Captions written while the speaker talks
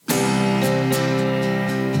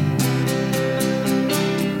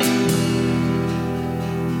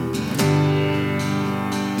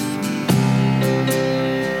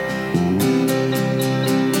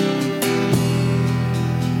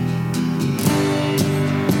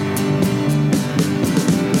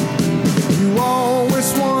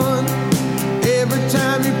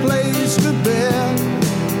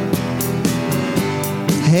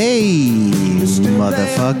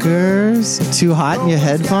Motherfuckers. Too hot in your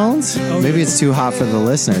headphones? Maybe it's too hot for the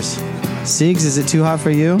listeners. Siegs, is it too hot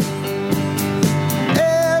for you?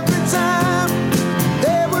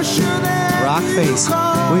 Rock face.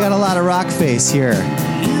 We got a lot of rock face here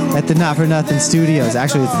at the Not For Nothing Studios.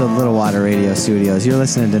 Actually, it's the Little Water Radio Studios. You're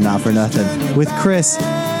listening to Not For Nothing with Chris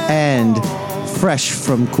and fresh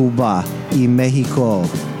from Cuba y Mexico.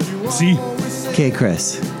 Sí. Okay,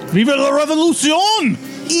 Chris. Viva la revolución!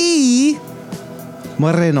 Y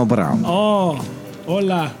Moreno Brown. Oh,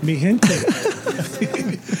 hola, mi gente.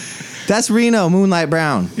 That's Reno Moonlight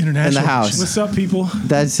Brown International. in the house. What's up, people?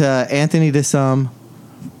 That's Anthony DeSum,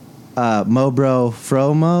 Mobro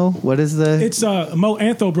Fromo. What is the? It's Mo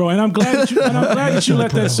Antho, bro, and I'm glad that you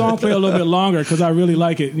let that song play a little bit longer because I really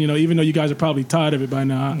like it. You know, even though you guys are probably tired of it by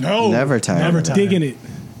now. No. Never tired. Never of it. tired. Digging it.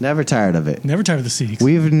 Never tired of it. Never tired of the Siegs.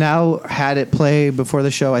 We've now had it play before the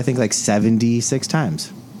show, I think like 76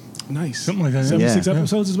 times. Nice. Something like that. 76 Yeah.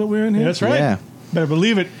 episodes is what we're in here. Yeah, that's right. Yeah. Better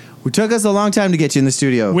believe it. It took us a long time to get you in the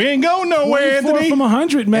studio. We ain't going nowhere, 24 Anthony. from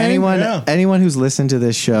 100, man. Anyone who's listened to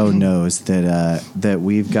this show knows that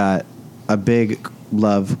we've got a big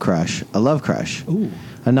love crush, Ooh.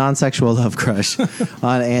 a non-sexual love crush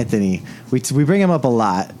on Anthony. We bring him up a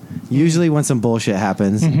lot. Usually when some bullshit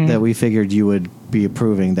happens that we figured you would be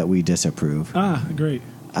approving that we disapprove. Ah, great.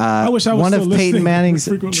 I wish I was one still of listening Peyton Manning's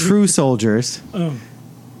frequently. true soldiers.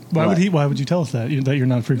 Why would you tell us that you're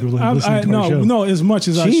not frequently listening to our show? No, as much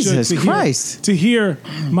as Jesus I should. Christ. To hear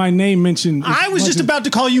my name mentioned. I was just about to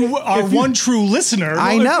call you our one true listener.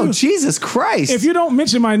 I know, Jesus Christ. If you don't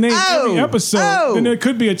mention my name every episode, then there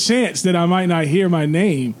could be a chance that I might not hear my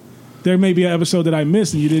name. There may be an episode that I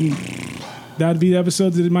missed and you didn't. That'd be the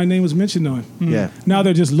episode that my name was mentioned on. Yeah. Now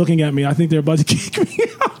they're just looking at me. I think they're about to kick me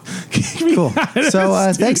out. Cool.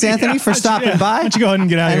 So thanks, Anthony, for stopping by. Why don't you go ahead and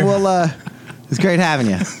get out of And here? we'll, it's great having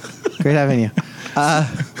you. Great having you.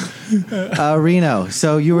 Reno,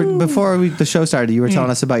 so you were before the show started, you were telling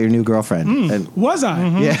us about your new girlfriend. And, Was I?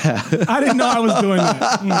 yeah. I didn't know I was doing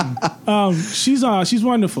that. She's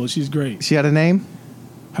wonderful. She's great. She had a name?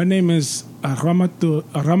 Her name is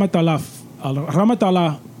Ramatala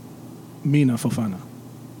Mina Fofana.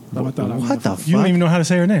 Ramatala Mina What the Fofana. fuck? You don't even know how to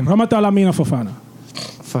say her name. Ramatala Mina Fofana.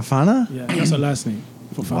 Fafana? Yeah, that's her last name.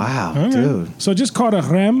 Fofana. Wow, Okay. dude. So just call her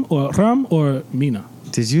Ram or Mina.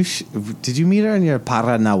 Did you meet her in your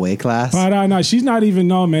Paranahue class? No, she's not even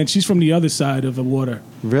man. She's from the other side of the water.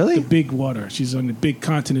 Really? The big water. She's on the big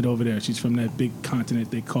continent over there. She's from that big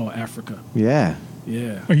continent they call Africa. Yeah.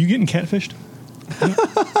 Yeah. Are you getting catfished?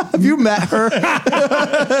 Have you met her?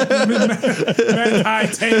 Have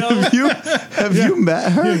you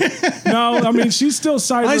met her? No, I mean she's still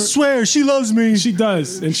cyber. I swear, she loves me. She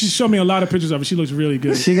does, and she showed me a lot of pictures of her. She looks really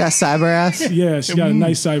good. She got cyber ass? Yeah, she got a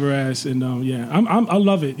nice cyber ass, and yeah, I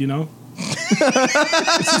love it. You know, I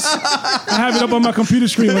have it up on my computer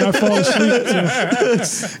screen when I fall asleep.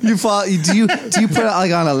 So. You fall? Do you put it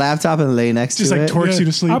like on a laptop and lay next Just to like it? torch you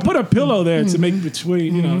to sleep. I put a pillow there to make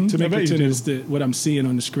between, to make I bet you pretend do. it's what I'm seeing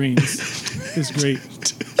on the screen. It's great.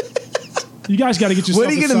 You guys got to get yourself. When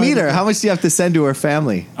are you going to meet her? How much do you have to send to her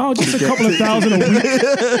family? Oh, just a couple of thousand a week.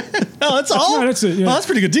 Oh, that's all? Yeah, that's it, yeah. Oh, that's a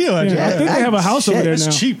pretty good deal, actually. Yeah, I think they have a house over there Shit. now.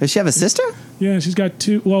 It's cheap. Does she have a sister? Yeah, she's got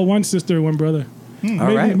two. Well, one sister and one brother.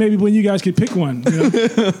 All right. Maybe when you guys could pick one. You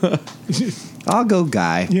know? I'll go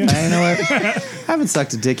guy. Yeah. You know what? I haven't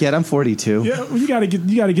sucked a dick yet. I'm 42. Yeah, well, you got to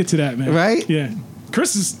get to that, man. Right? Yeah.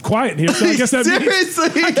 Chris is quiet here, so I guess that means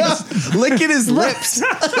Seriously, licking his lips.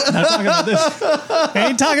 Not talking about this. I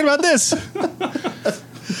ain't talking about this.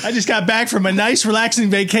 I just got back from a nice, relaxing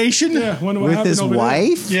vacation. yeah. Wonder what With happened his over there.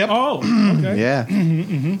 wife? Yep. Oh, okay. Yeah.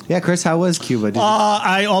 Yeah, Chris, how was Cuba? In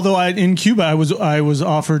Cuba, I was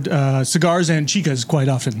offered cigars and chicas quite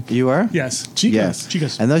often. You were? Yes, Chicas. Yes.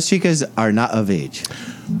 Chicas. And those chicas are not of age.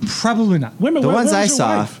 Probably not. Women, The where ones was I your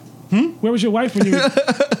saw. wife? Where was your wife when you were,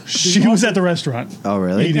 She was at the restaurant. Oh,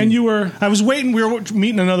 really? and you were? I was waiting. We were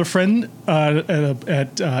meeting another friend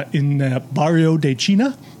in Barrio de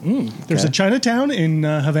China. There's a Chinatown in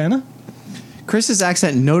Havana. Chris's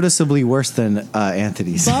accent noticeably worse than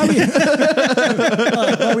Anthony's. Barrio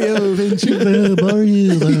Ventura,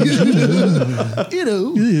 Barrio Ventura. You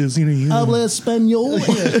know, Yes, habla español.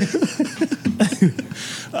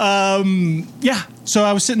 Yeah. So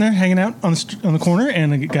I was sitting there hanging out on the corner,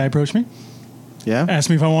 and a guy approached me, Yeah? asked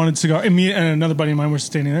me if I wanted cigar. And me and another buddy of mine were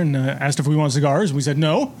standing there and asked if we wanted cigars. And we said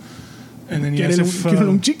no. And then he asked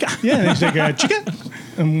if chica. yeah, and he's like chica.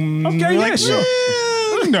 And Okay, we're yeah, like, sure.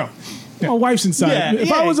 No. My wife's inside.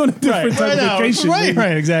 If I was on a different type of vacation, maybe.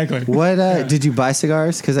 right, exactly. What did you buy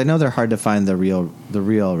cigars? Because I know they're hard to find the real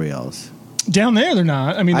reels. Down there, they're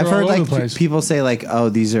not. I mean, I've they're heard all over like the place. people say like, oh,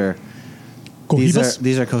 these are Cohibas?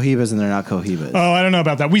 These are Cohibas and they're not Cohibas. Oh, I don't know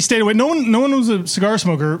about that. We stayed away. No one was a cigar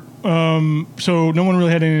smoker, so no one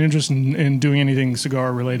really had any interest in doing anything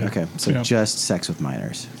cigar related. Okay, so just sex with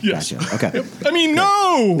minors. Yes. Gotcha. Okay. I mean,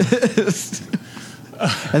 no.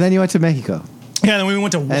 And then you went to Mexico. Yeah, then we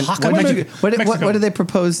went to And Oaxaca. what did they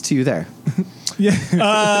propose to you there? Yeah.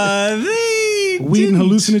 They Weed and didn't.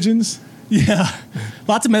 hallucinogens. Yeah,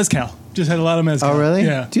 lots of mezcal. Just had a lot of mezcal. Oh, really?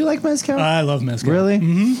 Yeah. Do you like mezcal? I love mezcal. Really?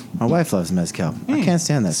 Mm-hmm. My wife loves mezcal. I can't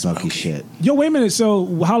stand that smoky shit. Yo, wait a minute.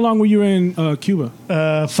 So, how long were you in Cuba?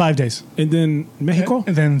 5 days. And then Mexico?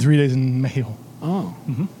 And then 3 days in Mexico. Oh.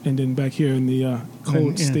 And then back here in the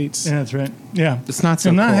cold states. Yeah, that's right. Yeah. It's not so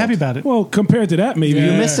I'm not cold. happy about it. Well, compared to that, maybe. You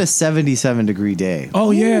Yeah. missed a 77-degree day. Oh,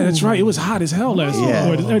 yeah, that's right. It was hot as hell last week.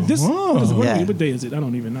 Yeah. Yeah. What day is it? I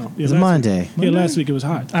don't even know. Yeah, It's last Monday. week- Yeah, last week it was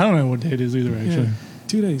hot. I don't know what day it is either, actually. Yeah.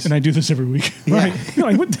 2 days. And I do this every week. Right. You're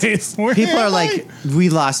like, what day is People are like, we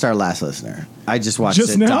lost our last listener. I just watched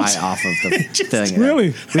Just it now? die off of the thing.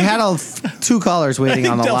 Really? We had 2 callers waiting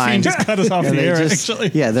on the Delphine line. just cut us off and the they air, just-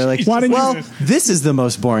 actually. Yeah, they're like, Why didn't you- well, this is the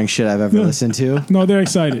most boring shit I've ever listened to. No, they're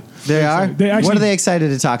excited. They are? They actually- What are they excited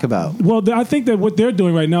to talk about? Well, I think that what they're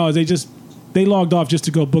doing right now is they logged off just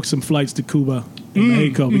to go book some flights to Cuba and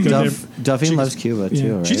Mexico because Duffy loves Cuba, too,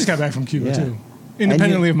 Yeah. right? She just got back from Cuba, Yeah. too.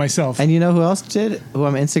 Independently you- of myself. And you know who else did? Who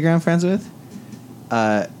I'm Instagram friends with?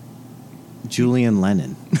 Julian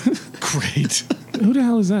Lennon. Great. who the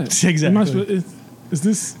hell is that? Exactly. Am I supposed- Is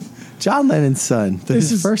this John Lennon's son. This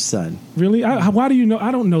His is- first son. really? Why do you know?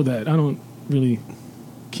 I don't know that. I don't really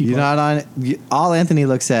keep You're up. not on. All Anthony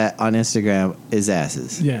looks at on Instagram is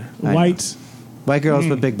asses. Yeah, I know. white. White girls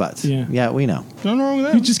with big butts. Yeah. We know. Nothing wrong with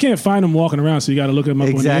that. You just can't find them walking around, so you got to look them up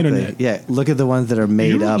on the Exactly. internet. Yeah. Look at the ones that are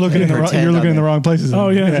made You're up. looking, and in the, pretend you're looking on in the it. wrong places. Oh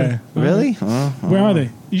yeah. Really? Where are they?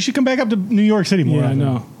 You should come back up to New York City more. Yeah,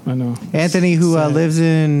 often. I know. Anthony, who lives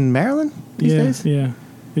in Maryland these Yeah,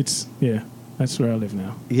 days? yeah. That's where I live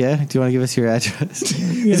now. Yeah. Do you want to give us your address?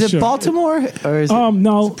 Is it sure. Baltimore or is it?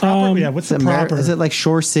 No. Proper, yeah, what's is the it proper? is it like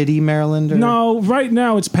Shore City, Maryland? Or? No, right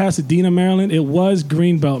now it's Pasadena, Maryland. It was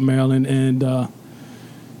Greenbelt, Maryland, and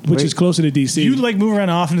which Wait. is closer to DC. You like move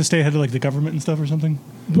around often to stay ahead of like the government and stuff or something?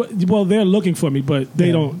 But, well, they're looking for me, but they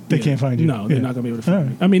Yeah, don't. they can't find you. No, they're Yeah. not gonna be able to find All me.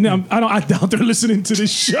 right. I mean, I doubt they're listening to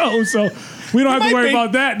this show, so we don't have to worry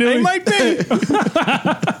about that, do They we? might be.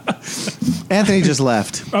 Anthony just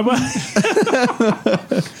left. Am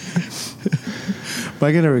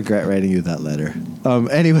I gonna regret writing you that letter?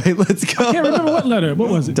 Anyway, let's go. I can't remember what letter. What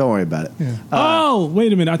was it? Don't worry about it. Oh,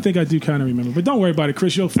 wait a minute. I think I do kind of remember, but don't worry about it,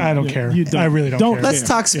 Chris. You'll I don't care. I really don't care. Let's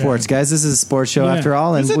talk sports, guys. This is a sports show Yeah. after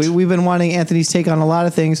all, and Is it? we've been wanting Anthony's take on a lot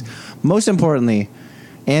of things. Most importantly,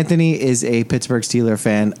 Anthony is a Pittsburgh Steelers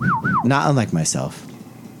fan, not unlike myself.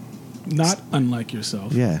 Not unlike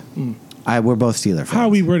yourself. Yeah, we're both Steelers fans. How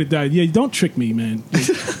we worded that? Yeah, don't trick me, man.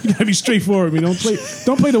 You gotta be straightforward with me.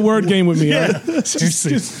 Don't play the word game with me. all right?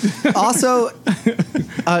 Seriously. Also,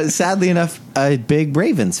 sadly enough, a big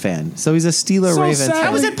Ravens fan. So he's a Steeler So Ravens sad. fan.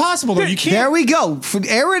 How is it possible though? You can't. There we go.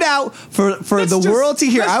 Air it out for the just- world to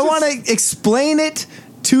hear. let's I just- want to explain it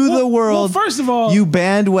to the world. Well, first of all, you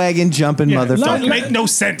bandwagon jumping motherfucker. Doesn't make no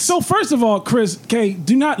sense. So first of all, Chris, okay,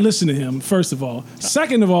 do not listen to him. First of all,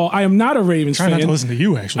 second of all, I am not a Ravens Try fan. not to listen to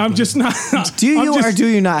you. Actually, I'm just not. do you I'm just- or do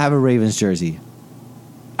you not have a Ravens jersey?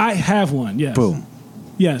 I have one. Yes. Boom.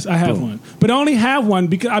 Yes, I have Boom. one, but I only have one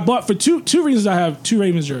because I bought for two reasons. I have 2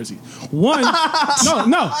 Ravens jerseys. One,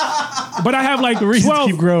 no, but I have like reasons 12.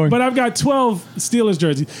 keep growing. But I've got 12 Steelers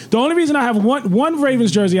jerseys. The only reason I have one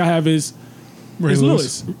Ravens jersey I have is Ray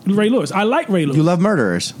Lewis. I like Ray Lewis. You love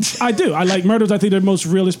murderers. I do. I like murderers. I think they're the most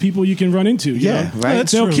realist people you can run into. you Yeah, know? right.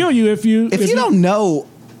 that's They'll true. kill you if you If you don't know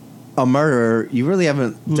a murderer, you really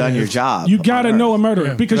haven't done your job. You got to on know a Earth. murderer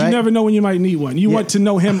Yeah. because Right. you never know when you might need one. You Yeah. want to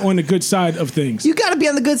know him on the good side of things. You got to be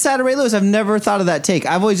on the good side of Ray Lewis. I've never thought of that take.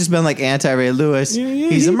 I've always just been like anti-Ray Lewis.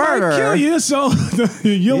 He's a he might murderer. kill you, so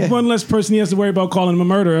you're Yeah. one less person he has to worry about calling him a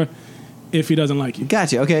murderer if he doesn't like you.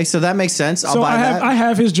 Gotcha. Okay, so that makes sense. I'll So buy that. I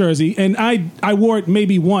have his jersey, and I wore it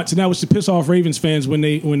maybe once, and that was to piss off Ravens fans when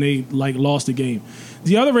they like lost the game.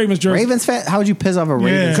 The other Ravens jersey, Ravens fan? How would you piss off a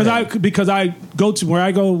Ravens fan? because I go to where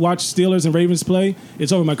I go watch Steelers and Ravens play.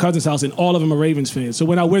 It's over at my cousin's house, and all of them are Ravens fans. So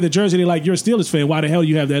when I wear the jersey, they're like, "You're a Steelers fan. Why the hell do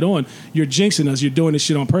you have that on? You're jinxing us. You're doing this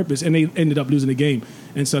shit on purpose." And they ended up losing the game.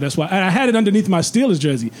 And so that's why I had it underneath my Steelers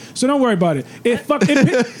jersey. So don't worry about it.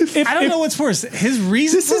 I don't know what's worse, his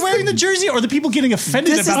reason for wearing the jersey or the people getting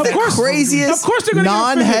offended This about is the craziest Of course they're gonna get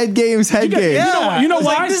non-head games head game. You know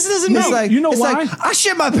why? Like, this doesn't It's make like, you know it's why? like, I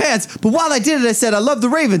shit my pants, but while I did it, I said I love the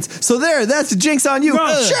Ravens. So that's a jinx on you.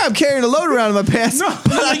 No. Sure, I'm carrying a load around in my pants, No.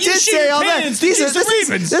 but I Like, you did shit say your all that. pants, This it's the is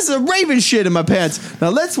Ravens. this is a Raven shit in my pants. Now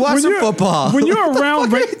let's watch some football. When you're What the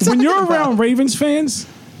around fuck are you talking about? Ravens fans,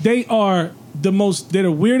 they're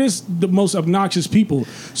the weirdest, the most obnoxious people.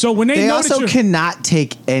 So when They know also that cannot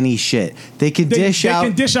take any shit. They can dish out. They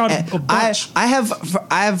can dish out a bunch. I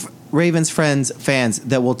have Ravens fans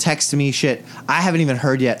that will text me shit I haven't even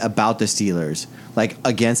heard yet about the Steelers, like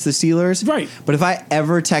against the Steelers. Right. But if I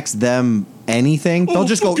ever text them anything, they'll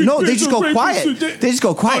just go. fucking No, they just go Ravens, quiet. They just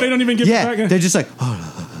go quiet. they don't even give it Yeah, back? they're just like,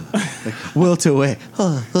 like wilt away.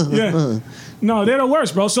 yeah. No, they're the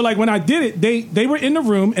worst, bro. So like when I did it, they were in the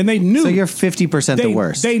room and they knew. So you're 50% the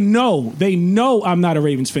worst. They know I'm not a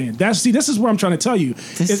Ravens fan. This is what I'm trying to tell you.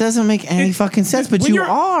 This doesn't make any fucking sense, but when you you're-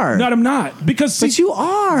 are. No, I'm not. Because But you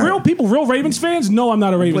are. real Ravens fans know I'm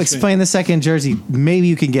not a Ravens fan. Explain the second jersey. Maybe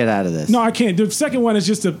you can get out of this. No, I can't. The second one is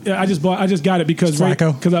just I just got it because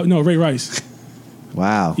Flacco? Ray Rice.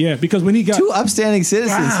 Wow. Yeah, because when he got Two upstanding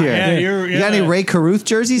citizens here. yeah, You got any Ray Caruth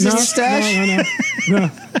jerseys in your stash?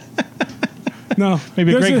 No.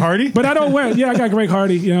 Maybe There's Greg Hardy? But I don't wear. Yeah, I got Greg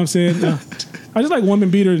Hardy. You know what I'm saying? No. I just like woman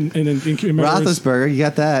beater and Roethlisberger, you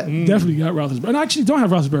got that. Definitely got Roethlisberger. And I actually don't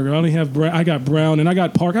have Roethlisberger. I only have I got Brown and I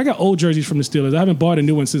got Park. I got old jerseys from the Steelers. I haven't bought a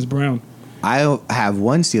new one since Brown. I have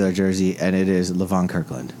one Steeler jersey, and it is Levon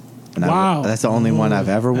Kirkland. And Wow. that's the only one I've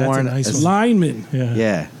ever that's a worn. nice It's- one. Lineman.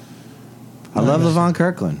 Yeah. I love Levon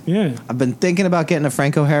Kirkland. Yeah. I've been thinking about getting a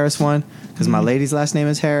Franco Harris one because my lady's last name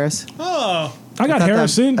is Harris. Oh, I got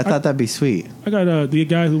Harrison. I thought that'd be sweet. I got the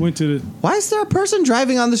guy who went to the. Why is there a person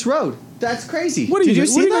driving on this road? That's crazy. What Did you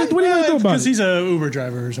see that? What are you gonna do about because it? he's a Uber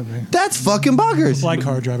driver or something. That's fucking bonkers. Black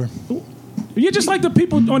car driver. You're just like the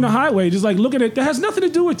people on the highway, just like looking at. That has nothing to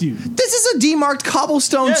do with you. This is a demarked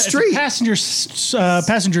cobblestone It's a street. passenger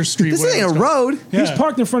street. This whatever ain't it's a called. road. Yeah. He's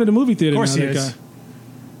parked in front of the movie theater. Of course now, he that is. guy.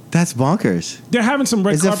 That's bonkers. They're having some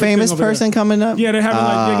red Is a carpet thing famous over there. person coming up? Yeah, they're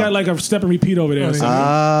having they got like a step and repeat over there. or Oh,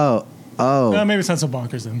 something. Oh. Maybe it's not so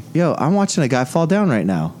bonkers then. Yo, I'm watching a guy fall down right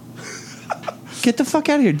now. Get the fuck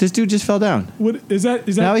out of here. This dude just fell down. What is that?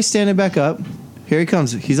 Is that? Now he's standing back up. Here he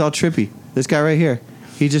comes. He's all trippy. This guy right here.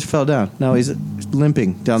 He just fell down. Now he's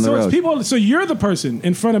limping down the so road. it's people. So you're the person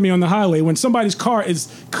in front of me on the highway when somebody's car is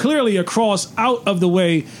clearly across out of the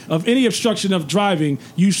way of any obstruction of driving.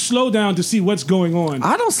 You slow down to see what's going on.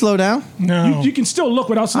 I don't slow down. No. You can still look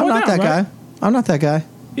without I'm slowing not down. that right? guy. I'm not that guy.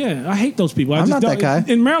 Yeah, I hate those people. I'm not that guy.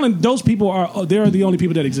 In Maryland, those people are. They're the only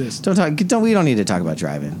people that exist. We don't need to talk about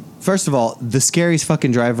driving. First of all, the scariest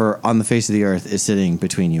fucking driver on the face of the earth is sitting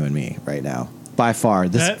between you and me right now. By far,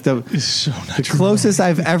 That is so not the true. closest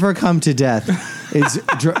I've ever come to death is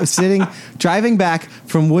driving back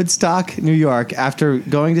from Woodstock, New York, after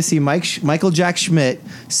going to see Michael Jack Schmidt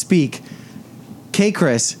speak. K.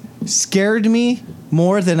 Chris scared me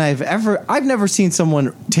more than I've never seen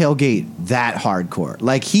someone tailgate that hardcore.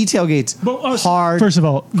 Like he tailgates hard. First of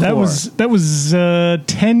all, that was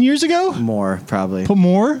 10 years ago. More probably. Put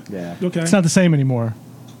more. Yeah. Okay. It's not the same anymore.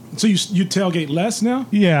 So you tailgate less now?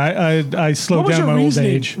 Yeah, I slowed down my old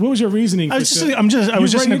age. What was your reasoning? I was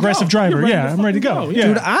just an aggressive driver. Yeah, I'm ready to go. Yeah.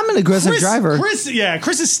 Dude, I'm an aggressive driver. Chris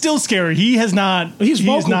is still scary. He has not. He's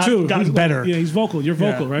vocal has not too. Gotten better. Yeah, he's vocal. You're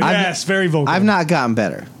vocal, right? Yes, very vocal. I've not gotten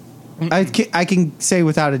better. I can say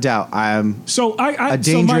without a doubt I am So a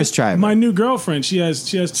dangerous driver. My new girlfriend, she has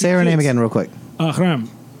two Say her name again real quick. Hram.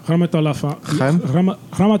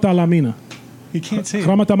 Ramatalamina. He can't say it.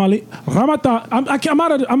 Ramata.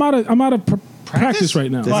 I'm out of practice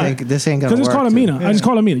right now. This ain't gonna work. Because it's called Amina. I just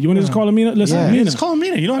call her Mina. You want to just call her Mina? Listen, Yeah. Mina. Just call him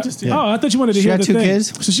Mina. You don't have to. Oh, I thought you wanted to She hear had the two thing.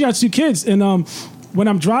 kids? So she has two kids, and when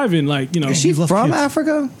I'm driving, like Is she love from kids.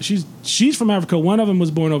 Africa? she's from Africa. One of them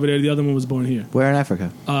was born over there. The other one was born here. Where in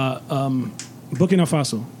Africa? Burkina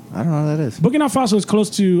Faso. I don't know what that is. Burkina Faso is close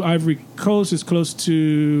to Ivory Coast. It's close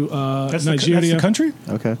to That's Nigeria. that's the country.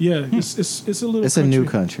 Okay. Yeah, it's a little. It's a new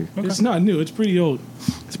country. It's not new. It's pretty old.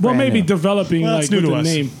 brand Maybe new. developing Well, like it's new with to the us.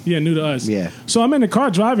 name. Yeah, new to us. Yeah. So I'm in the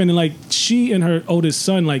car driving, and like she and her oldest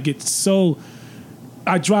son like get so.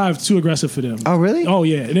 I drive too aggressive for them. Oh, really? Oh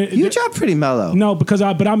yeah. You drive pretty mellow. No, because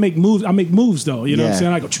I make moves. I make moves though. You know what I'm Yeah.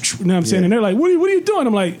 saying? I go. You know what I'm saying? Yeah. And they're like, "What are you doing?"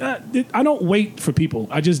 I'm like, I don't wait for people.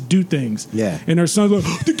 I just do things. Yeah. And their son's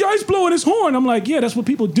like, "The guy's blowing his horn." I'm like, "Yeah, that's what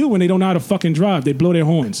people do when they don't know how to fucking drive. They blow their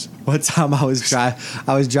horns." One time I was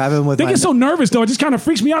driving with They get so nervous though. It just kind of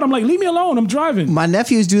freaks me out. I'm like, "Leave me alone. I'm driving." my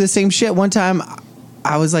nephews do the same shit. One time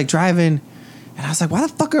I was like driving And I was like, why the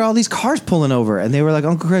fuck are all these cars pulling over? And they were like,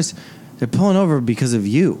 Uncle Chris, they're pulling over because of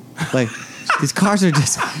you. Like, these cars are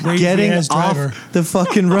just getting off the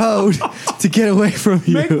fucking road to get away from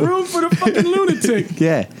you. Make room for the fucking lunatic.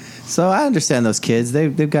 Yeah. So I understand those kids.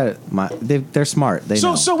 They've got it. They're smart. They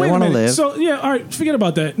know. So they wait a want to minute. live. So yeah, all right. Forget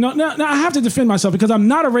about that. Now I have to defend myself because I'm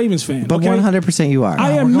not a Ravens fan. But 100% you are.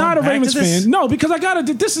 I am not a back to Ravens this? fan. No, because I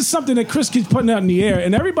gotta. This is something that Chris keeps putting out in the air,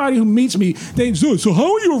 and everybody who meets me, they say, "So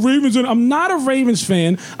how are you a Ravens?" And I'm not a Ravens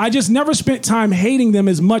fan. I just never spent time hating them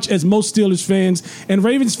as much as most Steelers fans and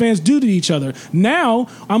Ravens fans do to each other. Now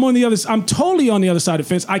I'm totally on the other side of the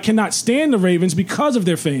fence. I cannot stand the Ravens because of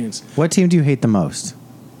their fans. What team do you hate the most?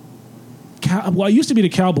 Well, I used to be the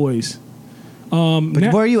Cowboys.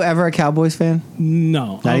 But were you ever a Cowboys fan?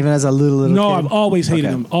 No. Not even as a little No, kid? I've always hated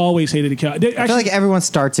Okay. them. Always hated the Cowboys. I feel like everyone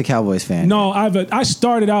starts a Cowboys fan. No, I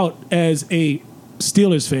started out as a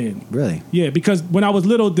Steelers fan. Really? Yeah, because when I was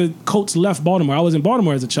little, the Colts left Baltimore. I was in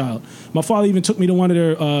Baltimore as a child. My father even took me to one of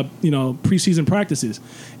their, preseason practices,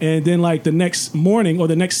 and then like the next morning or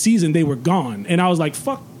the next season, they were gone, and I was like,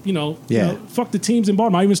 "Fuck." Fuck the teams in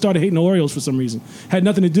Baltimore. I even started hating the Orioles for some reason. Had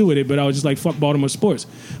nothing to do with it, but I was just like, fuck Baltimore sports.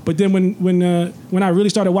 But then when I really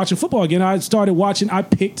started watching football again, I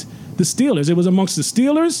picked the Steelers. It was amongst the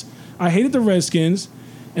Steelers. I hated the Redskins,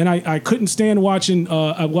 and I couldn't stand watching.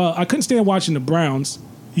 I couldn't stand watching the Browns.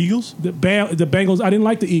 Eagles? The Bengals. I didn't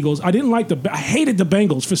like the Eagles. I hated the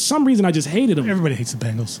Bengals. For some reason, I just hated them. Everybody hates the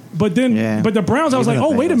Bengals. But then, but the Browns, I was Even like,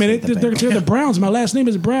 the oh, wait a Bengals minute. hate the They're the Browns. My last name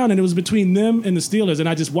is Brown. And it was between them and the Steelers. And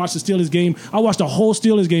I just watched the Steelers game. I watched a whole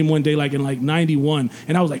Steelers game one day, like in 91.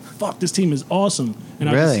 And I was like, fuck, this team is awesome. And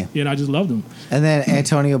Really? I just loved him. And then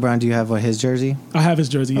Antonio Brown, do you have his jersey? I have his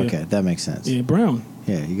jersey, yeah. Okay, that makes sense. Yeah, Brown.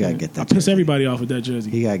 Yeah, you got to get that I piss jersey. everybody off with that jersey.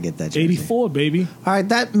 You got to get that jersey. 84, baby. All right,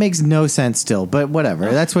 that makes no sense still, but whatever.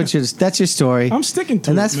 That's your story. I'm sticking to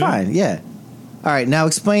it, and that's man. fine. Yeah. All right, now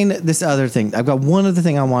explain this other thing. I've got one other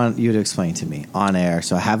thing I want you to explain to me on air,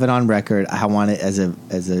 so I have it on record. I want it as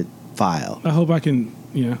a file. I hope I can,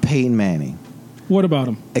 Peyton Manning. What about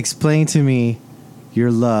him? Explain to me your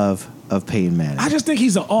love of Peyton Manning. I just think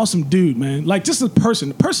he's an awesome dude, man. Like, just a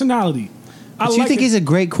personality. But you think he's a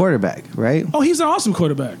great quarterback, right? Oh, he's an awesome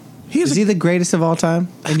quarterback. Is he the greatest of all time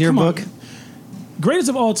in your book? Greatest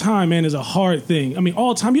of all time, man, is a hard thing. I mean,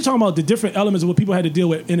 all time. You're talking about the different elements of what people had to deal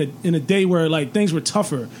with in a day where like things were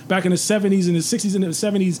tougher. Back in the 70s and the 60s and the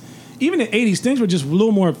 70s, even the 80s, things were just a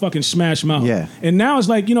little more fucking smash mouth. Yeah. And now it's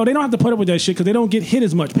like, they don't have to put up with that shit because they don't get hit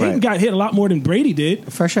as much. Peyton got hit a lot more than Brady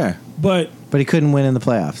did. For sure. But he couldn't win in the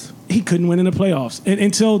playoffs. He couldn't win in the playoffs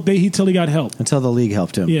until he got help. Until the league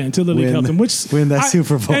helped him. Yeah, until the league helped him. Win that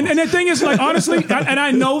Super Bowl. And the thing is, like, honestly, and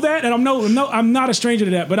I know that, and I'm not a stranger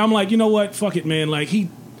to that, but I'm like, you know what? Fuck it, man. Like, he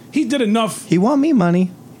did enough. He won me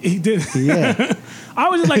money. He did. Yeah. I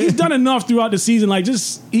was just like, he's done enough throughout the season. Like,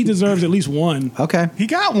 he deserves at least one. Okay. He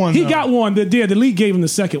got one. He got one. The league gave him the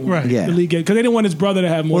second one. Right. Yeah. The league gave, because they didn't want his brother to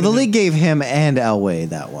have more. Well, the than league him. gave him and Elway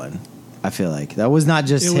that one. I feel like that was not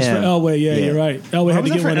just It him. was for Elway. Yeah, you're right. Elway had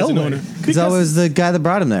to was get it one for as an Elway? owner. Because Elway was the guy that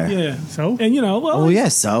brought him there. Yeah. So? And Well, yeah.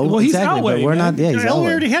 So well, he's exactly, Elway. but we're man. not. Yeah, he's Elway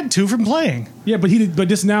Elway. already had two from playing. Yeah, but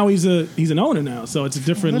this now he's an owner now, so it's a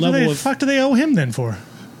different What level the of. fuck do they owe him then for?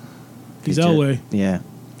 He's Elway. Yeah.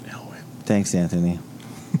 Elway. Thanks, Anthony.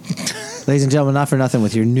 Ladies and gentlemen, not for nothing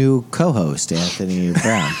with your new co-host, Anthony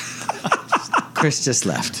Brown. Chris just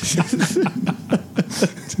left.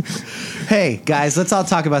 Hey, guys, let's all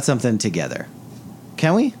talk about something together.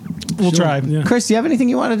 Can we? We'll Sure, try. yeah. Chris, do you have anything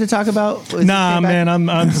you wanted to talk about? Nah, man,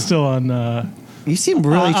 I'm still on. You seem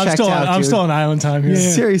really I'm checked still out, on. I'm dude. still on island time here. Yeah.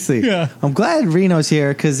 Seriously. Yeah. I'm glad Reno's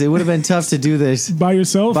here because it would have been tough to do this By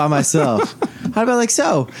yourself? by myself. How about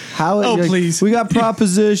so? How? Oh, please. We got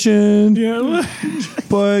proposition, Yeah.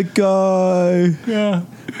 but guy. Yeah.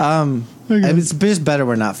 It's just better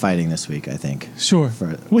we're not fighting this week, I think. Sure.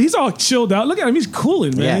 Well, he's all chilled out. Look at him. He's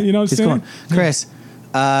cooling, man. Yeah, You know what I'm he's saying? cool. Chris,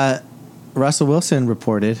 Russell Wilson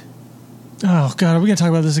reported. Oh God, are we gonna talk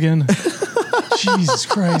about this again? Jesus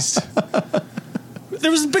Christ. There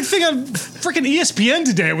was a big thing on freaking ESPN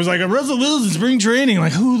today. It was like a Russell Wilson spring training.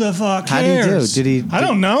 Like, who the fuck How did he do? cares? I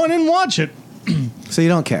don't know. I didn't watch it. So you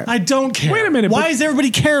don't care? I don't care. Wait a minute, Why but- does everybody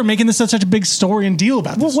care making this such a big story and deal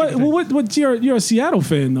about this? What you're a Seattle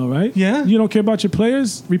fan though, right? Yeah. You don't care about your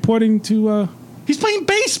players reporting to He's playing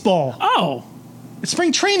baseball. Oh. It's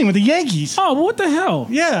spring training with the Yankees. Oh, well, what the hell?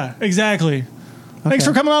 Yeah, exactly. Thanks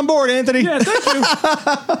for coming on board, Anthony. Yeah, thank you.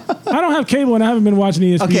 I don't have cable and I haven't been watching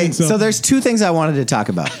ESPN. Okay, so there's two things I wanted to talk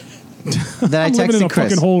about that I I'm living in texted a Chris.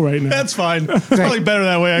 fucking hole right now. That's fine. It's probably better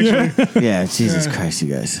that way, actually. Yeah, Jesus Christ,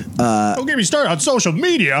 you guys. Don't get me started on social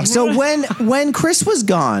media. So when Chris was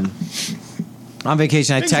gone, On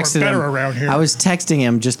vacation, I Things work texted better him. around here. I was texting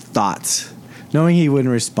him just thoughts, knowing he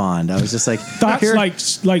wouldn't respond. I was just like, Thoughts "Here-"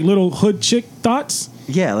 like little hood chick thoughts.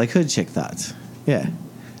 yeah, like hood chick thoughts. Yeah.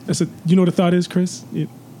 You know what a thought is, Chris?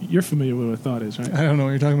 You're familiar with what a thought is, right? I don't know what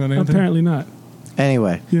you're talking about, Anthony. Apparently not.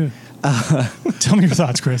 Anyway, Yeah. Tell me your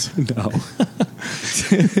thoughts, Chris. no.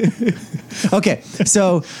 Okay,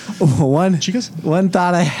 so one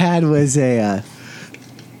thought I had was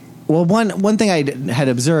one thing I had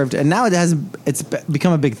observed, and now it's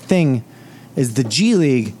become a big thing, is the G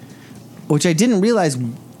League, which I didn't realize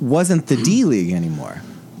wasn't the D League anymore.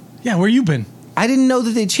 Yeah, where you been? I didn't know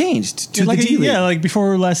that they changed to like the D League. Yeah, like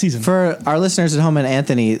before last season. For our listeners at home and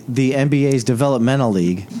Anthony, the NBA's developmental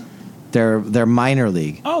league, their minor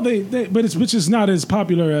league. Oh, which is not as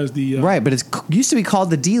popular as the Right, but it used to be called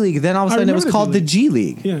the D League. Then all of a sudden it was remember called the the G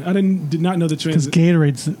League. Yeah, I did not know the Because transition.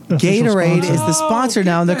 Gatorade's the official Gatorade sponsor. is the sponsor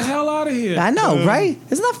now. Get And the hell out of here! I know, right?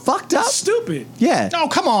 Isn't that fucked up? That's stupid. Yeah. Oh,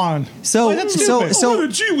 come on. So Why, that's so stupid. so We're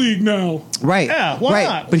the G League now. right. Yeah, why right.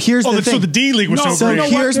 not? But here's the so thing. the D League was No, so so great. you know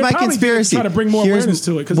what? here's They my probably did conspiracy. Try to bring more Here's- awareness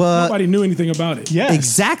to it because well, nobody knew anything about it. Yes.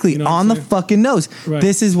 Exactly, You know what on I'm the saying? fucking nose. Right.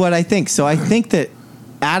 This is what I think. So I think that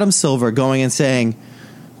Adam Silver going and saying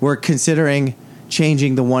we're considering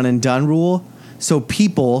changing the one and done rule, so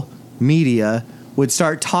people, media, would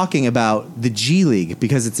start talking about the G League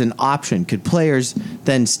because it's an option. Could players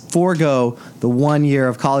then forego the 1 year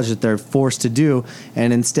of college that they're forced to do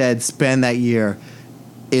and instead spend that year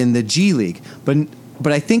in the G League?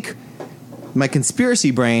 But I think my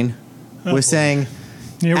conspiracy brain was saying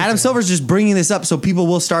Here we Adam go. Silver's just bringing this up so people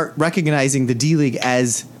will start recognizing the D League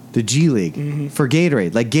as the G League for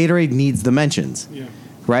Gatorade. Like Gatorade needs the mentions, Yeah.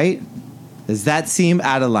 right? Does that seem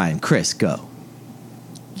out of line? Chris, go.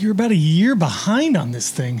 You're about a year behind on this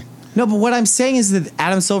thing. No, but what I'm saying is that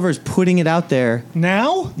Adam Silver is putting it out there.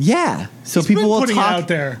 Now? Yeah, so He's people been will putting it talk out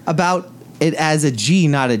there. about it as a G,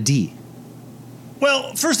 not a D.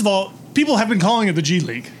 Well, first of all, people have been calling it the G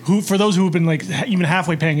League. Who, for those who have been like even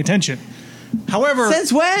halfway paying attention. However,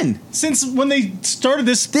 Since when? since when they started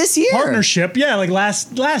this year. partnership, yeah, like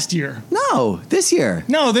last year. No, this year.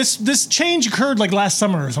 No, this change occurred like last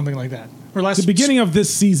summer or something like that, or last The beginning of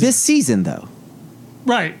this season. This season, though.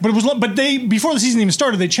 Right, but it was but they before the season even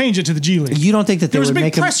started, they changed it to the G League. You don't think that they There was a would big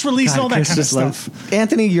make him- press release and all that Chris kind of just love- stuff.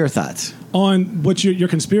 Anthony, your thoughts? on what your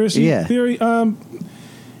conspiracy Yeah. theory.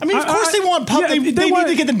 I mean, of course they want yeah, they they need want-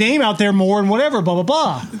 to get the name out there more and whatever, blah blah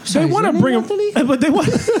blah. They want to bring Anthony? but they want.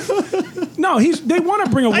 No, they want to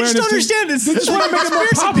bring I awareness. just don't understand. It's They just want to make it more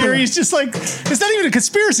conspiracy popular. theory. It's just like it's not even a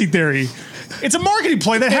conspiracy theory. It's a marketing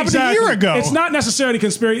play that happened a year ago. It's not necessarily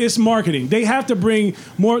conspiracy. It's marketing. They have to bring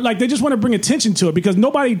more. Like they just want to bring attention to it because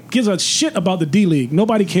nobody gives a shit about the D League.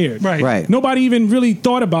 Nobody cared. Right. Right. Nobody even really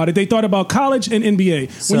thought about it. They thought about college and NBA.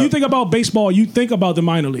 So- when you think about baseball, you think about the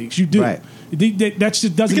minor leagues. You do. Right. That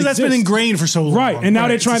just doesn't because that's been exist. ingrained for so long. Right, and now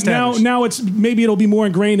they're it's trying. established. Now it's maybe it'll be more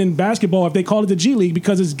ingrained in basketball if they call it the G League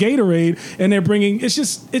because it's Gatorade and they're bringing. It's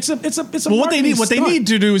just it's a. Well, what they marketing need stunt.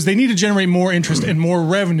 to do is they need to generate more interest and more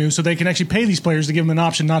revenue so they can actually pay these players to give them an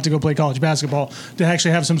option not to go play college basketball, to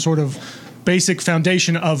actually have some sort of basic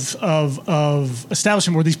foundation of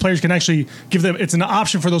establishment where these players can actually give them. It's an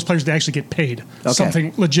option for those players to actually get paid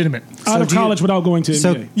something legitimate. out of do you- college without going to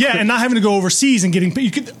so- NBA. Yeah, and not having to go overseas and getting.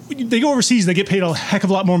 They go overseas, they get paid a heck of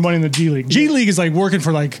a lot more money in the G League. G League is like working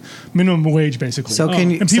for like minimum wage basically. So can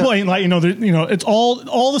you? And people so- ain't like it's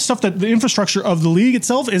all the stuff that the infrastructure of the league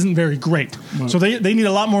itself isn't very great. So they need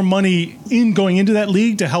a lot more money in going into that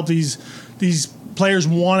league to help these players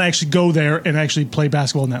want to actually go there and actually play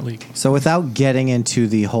basketball in that league. So without getting into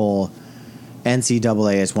the whole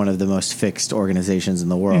NCAA is one of the most fixed organizations in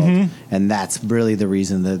the world, and that's really the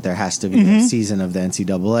reason that there has to be a season of the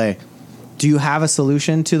NCAA. Do you have a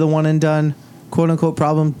solution to the one and done quote unquote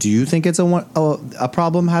problem? Do you think it's a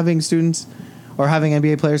problem having students or having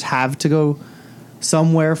NBA players have to go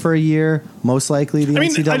somewhere for a year? Most likely the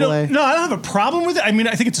NCAA. I don't have a problem with it. I mean,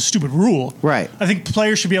 I think it's a stupid rule. Right. I think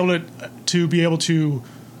players should be able to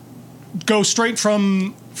go straight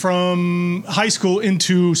from high school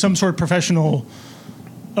into some sort of professional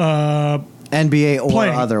NBA or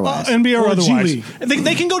playing, otherwise. NBA or Or G otherwise. League.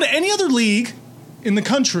 They can go to any other league in the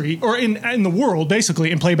country or in the world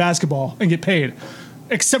basically and play basketball and get paid,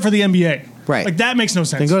 except for the NBA. Right. Like that makes no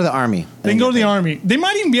sense. Then go to the Army. They can go to the Army. They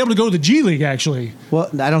might even be able to go to the G League actually. Well,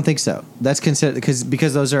 I don't think so. That's considered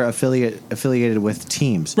because those are affiliated with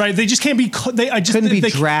teams. Right. They just can't be. Couldn't be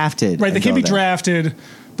drafted. Right. They and can't go be there. drafted.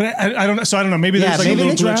 But I don't know. So I don't know. Maybe Yeah, there's like maybe a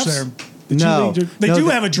little they glitch drafts. there. The G No, League- They No, do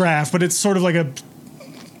the- have a draft, but it's sort of like a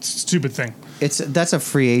stupid thing. That's a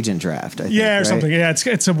free agent draft. I think, Yeah, or right? something. Yeah,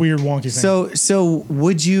 it's a weird wonky thing. So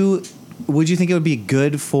would you would you think it would be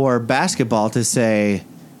good for basketball to say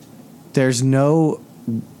there's no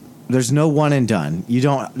one and done? You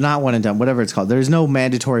don't, not one and done, whatever it's called. There's no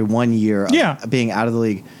mandatory 1 year of being out of the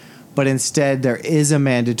league, but instead there is a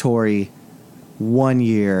mandatory 1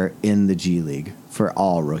 year in the G League for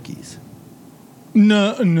all rookies.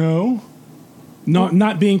 No.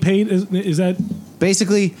 Not being paid is that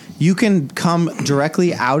Basically, you can come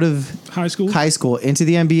directly out of high school into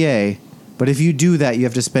the NBA, but if you do that, you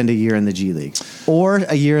have to spend a year in the G League or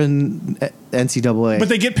a year in NCAA. But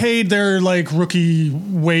they get paid their like rookie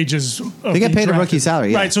wages. They get paid a rookie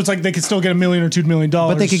salary, yeah. Right? So it's like they could still get $1 million or $2 million.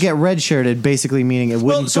 But they could get redshirted, basically meaning it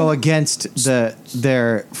wouldn't go against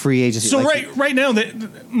their free agency. So right now,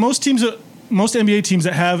 most NBA teams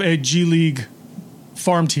that have a G League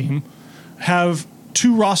farm team have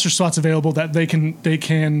 2 roster spots available that they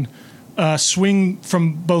can swing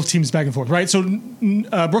from both teams back and forth, right? So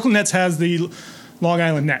Brooklyn Nets has the Long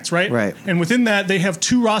Island Nets, right? Right. And within that, they have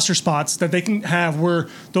 2 roster spots that they can have where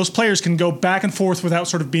those players can go back and forth without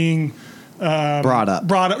sort of being brought up.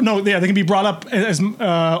 No, yeah, they can be brought up as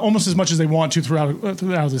almost as much as they want to throughout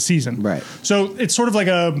the season. Right. So it's sort of like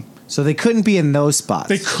a. So they couldn't be in those spots.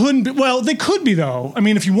 They couldn't be. Well, they could be though. I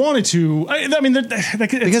mean, if you wanted to. I mean,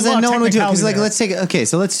 because then no one would do it. Because like, let's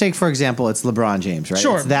take for example, it's LeBron James, right?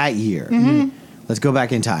 Sure. It's that year. Mm-hmm. Let's go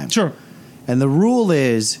back in time. Sure. And the rule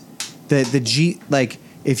is that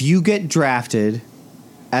if you get drafted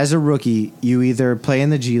as a rookie, you either play in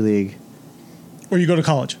the G League or you go to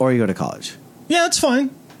college. Yeah, that's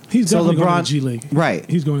fine. He's definitely going to the G League. Right.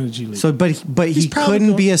 He's going to the G League. So, but he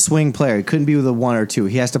couldn't be a swing player. He couldn't be with a 1 or 2.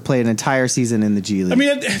 He has to play an entire season in the G League. I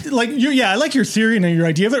mean, I like your theory and your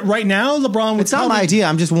idea of it. Right now, LeBron would. It's not my idea.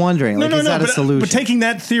 I'm just wondering. Is that a solution? But taking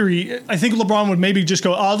that theory, I think LeBron would maybe just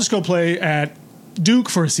go. I'll just go play at Duke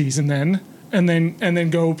for a season then. And then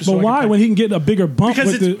go. But why? When he can get a bigger bump?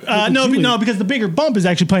 Because because the bigger bump is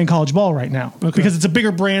actually playing college ball right now. Okay. Because it's a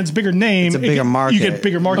bigger brand, it's a bigger name, it's a bigger market. You get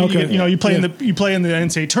bigger market. Okay. You play in the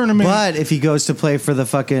NCAA tournament. But if he goes to play for the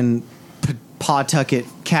fucking Pawtucket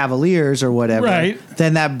Cavaliers or whatever, right,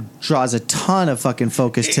 then that draws a ton of fucking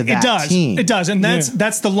focus to that team. It does, and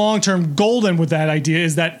that's the long term goal. Then with that idea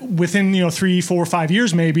is that within 3, 4, 5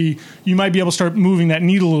 years, maybe you might be able to start moving that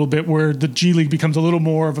needle a little bit, where the G League becomes a little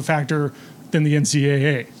more of a factor than the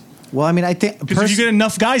NCAA. Well, I mean, I think because if you get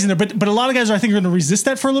enough guys in there, but a lot of guys I think are going to resist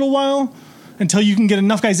that for a little while until you can get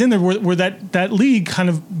enough guys in there where that league kind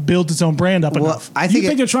of builds its own brand up enough. I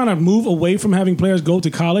think you're trying to move away from having players go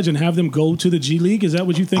to college and have them go to the G League? Is that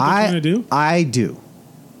what you think you're trying to do? I do.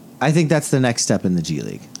 I think that's the next step in the G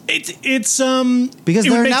League. Because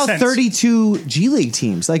there are now 32 G League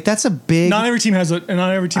teams. Like that's a big. Not every team has a.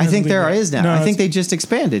 Not every team. I think there is now. No, I think they just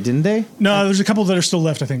expanded, didn't they? No, there's a couple that are still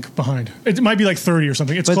left. I think behind. It might be like 30 or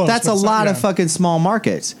something. It's but close. That's a lot of fucking small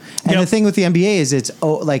markets. And the thing with the NBA is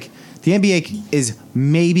the NBA is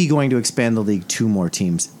maybe going to expand the league 2 more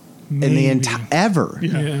teams in the entire ever.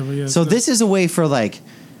 Yeah, so this is a way for like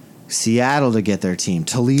Seattle to get their team,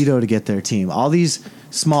 Toledo to get their team, all these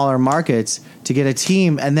smaller markets to get a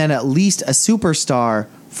team and then at least a superstar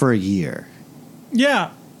for a year.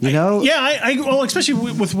 Yeah. Well, especially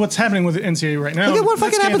with what's happening with the NCAA right now. Look at what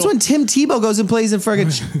fucking happens when Tim Tebow goes and plays in fucking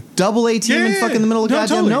double-A team in fucking the middle of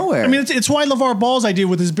goddamn nowhere. I mean, it's why LeVar Ball's idea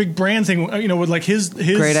with his big brand thing, with like his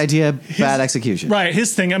great idea, bad execution. Right,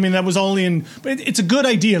 his thing. I mean, that was only in. But it's a good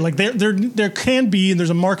idea. Like there can be, and there's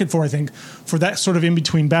a market for, I think, for that sort of in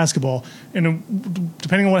between basketball. And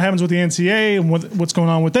depending on what happens with the NCAA and what's going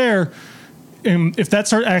on with there. And if that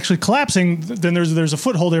starts actually collapsing, then there's a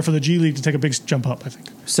foothold there for the G League to take a big jump up, I think.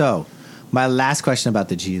 So, my last question about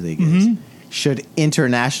the G League is, should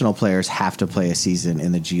international players have to play a season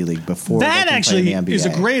in the G League before that they can actually play in the NBA? Is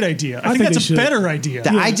a great idea. I think that's a better idea.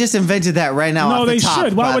 I just invented that right now. No, off they the top,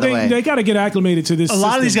 should. Why would they? They got to get acclimated to this. A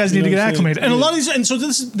lot of these guys need to get acclimated, and a lot of these. And so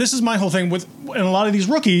this is my whole thing with, and a lot of these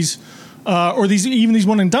rookies, or these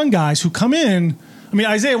one and done guys who come in. I mean,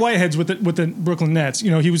 Isaiah Whitehead's with the Brooklyn Nets.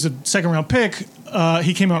 He was a 2nd round pick.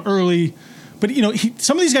 He came out early. But,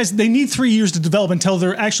 some of these guys, they need 3 years to develop until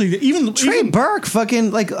they're actually Trey Burke,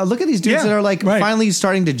 fucking, look at these dudes that are, finally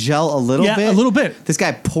starting to gel a little bit. Yeah, a little bit. This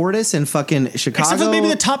guy Portis in fucking Chicago. Except for maybe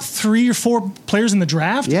the top 3 or 4 players in the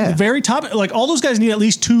draft. Yeah. The very top. All those guys need at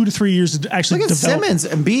least 2 to 3 years to actually develop. Look at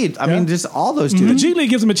Simmons, Embiid. I mean, just all those dudes. The G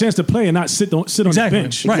League gives them a chance to play and not sit on the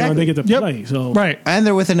bench. Right. They get to play. So. Right. And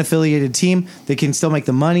they're with an affiliated team. They can still make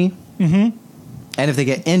the money. Mm-hmm. And if they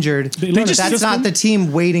get injured, that's not the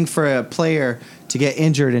team waiting for a player to get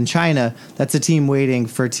injured in China. That's a team waiting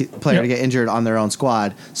for a player to get injured on their own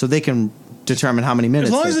squad, so they can determine how many minutes.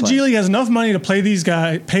 As long as the G League has enough money to pay these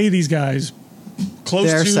guys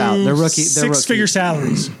close to 6-figure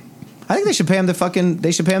salaries. I think they should pay them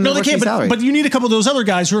They should pay them No, their they can't. salary. But you need a couple of those other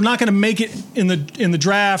guys who are not going to make it in the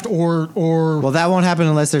draft or. Well, that won't happen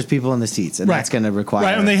unless there's people in the seats, and that's going to require.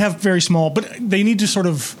 Right, and they have very small, but they need to sort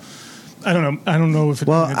of. I don't know. I don't know if.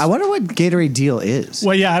 Well, I wonder what Gatorade deal is.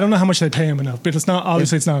 Well, yeah, I don't know how much they pay him enough, but it's not.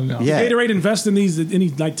 Obviously, it's not enough. Yeah. Gatorade invest in these any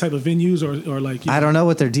like type of venues or like. I don't know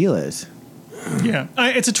what their deal is. Yeah,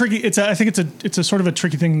 it's a tricky. I think it's a sort of a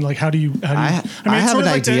tricky thing. Like, how do you? I have an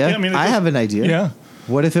idea. I have an idea. Yeah.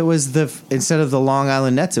 What if it was instead of the Long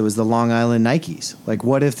Island Nets, it was the Long Island Nikes? Like,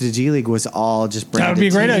 what if the G League was all just branded? That would be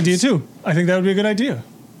a great teams? idea too. I think that would be a good idea.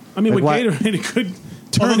 I mean, Like with Gatorade, it could.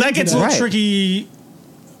 Although that gets a little Right. tricky.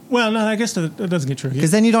 Well, no, I guess that doesn't get tricky.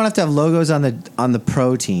 Because then you don't have to have logos on the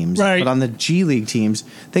pro teams, Right. But on the G League teams,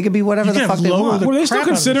 they could be whatever You the can fuck have they logo want. that- Were they still crap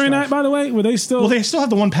out of considering stuff. that? By the way, were they still? Well, they still have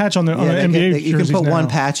the one patch on the Yeah, they NBA. can, you can jerseys put now. one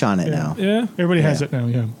patch on it now. yeah. Everybody has Yeah. it now.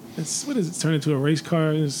 Yeah, It's what is it? Turn into a race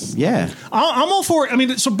car? It's, Yeah, I'm all for it. I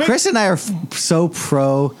mean, so big. Chris and I are so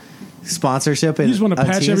pro sponsorship. And You just wanna of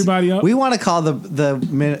patch teams. everybody up? We want to call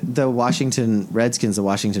the Washington Redskins the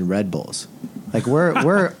Washington Red Bulls. Like we're not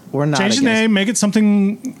Change the against- name, make it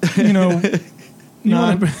something,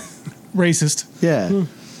 not racist, Yeah,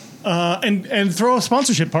 and throw a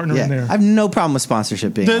sponsorship partner yeah. in there. I have no problem with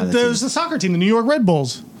sponsorship being on the There's team. the soccer team, the New York Red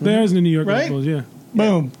Bulls. there's the New York Right? Red Bulls. Yeah.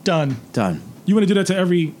 Boom, done. Done. You want to do that to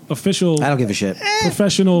every official, I don't give a shit.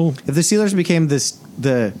 professional? If the Steelers became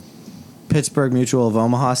the Pittsburgh Mutual of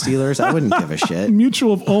Omaha Steelers, I wouldn't give a shit.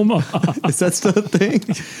 Mutual of Omaha. Is that still a thing?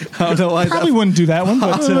 I don't know why. Probably wouldn't do that one,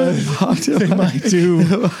 but they might do.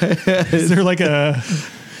 Is there like a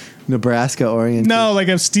Nebraska oriented. like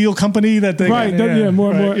a steel company that they Right,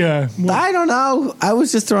 more. yeah. I don't know. I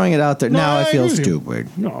was just throwing it out there. No, now I I feel agree with you.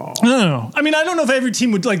 stupid. No. I mean, I don't know if every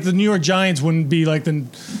team would like the New York Giants wouldn't be like the.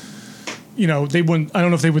 They wouldn't. I don't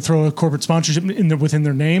know if they would throw a corporate sponsorship within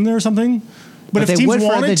their name there or something. But if they teams would for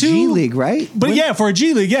wanted the to, G League, right? But yeah, for a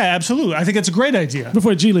G League, yeah, absolutely. I think it's a great idea.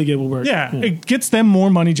 Before G League, it will work. Yeah, it gets them more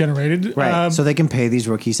money generated. Right. So they can pay these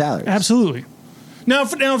rookie salaries. Absolutely. Now,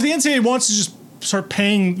 if the NCAA wants to just start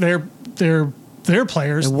paying their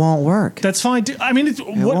players, It won't work. that's fine. Too. I mean, it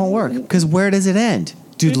Won't work. Because where does it end?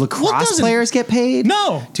 Do What lacrosse doesn't? players get paid?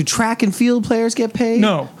 No. Do track and field players get paid?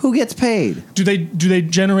 No. Who gets paid? Do they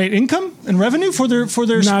generate income and revenue for their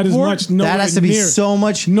Not as sport? much. That has to be so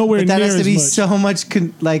much. Nowhere but that near has to as be much. so much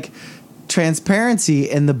transparency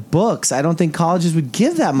in the books. I don't think colleges would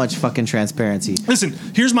give that much fucking transparency. Listen,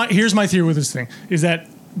 here's my theory with this thing: is that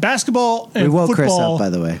basketball and We woke Chris football, up, by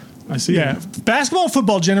the way. I see. yeah, basketball and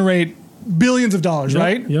football generate billions of dollars, Yep,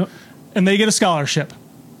 right? Yep. And they get a scholarship.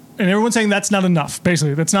 And everyone's saying that's not enough.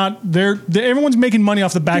 Basically, that's not. Everyone's making money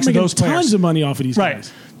off the backs of Making those players. tons of money off of these Right.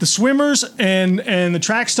 guys. The swimmers and the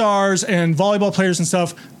track stars and volleyball players and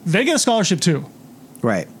stuff, they get a scholarship too.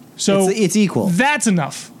 Right. So it's equal. That's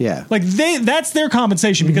enough. Yeah. Like that's their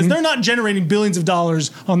compensation because they're not generating billions of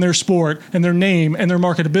dollars on their sport and their name and their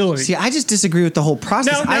marketability. See, I just disagree with the whole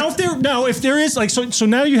process. If there is like so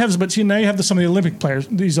now you have some of the Olympic players,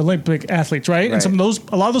 these Olympic athletes, right? And Right.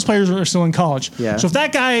 a lot of those players are still in college. Yeah. So if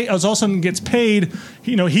that guy all of a sudden gets paid,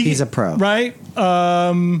 he's a pro. right?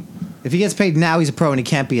 If he gets paid now, he's a pro and he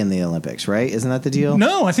can't be in the Olympics, right? Isn't that the deal?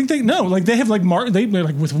 No, I think they have like they're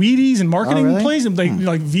like with Wheaties and marketing really? plays and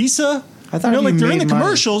like Visa. I thought if like you they're in the made money-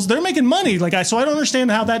 commercials, they're making money. So I don't understand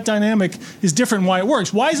how that dynamic is different and why it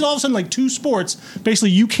works. Why is it all of a sudden like two sports? Basically,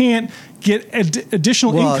 you can't get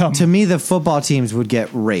additional Well, income. to me, the football teams would get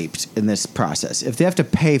raped in this process. If they have to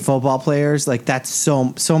pay football players, like that's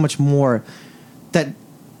so much more. That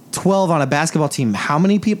 12 on a basketball team. How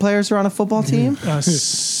many players are on a football team?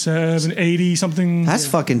 780 something. That's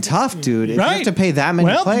fucking tough, dude. If you right. have to pay that many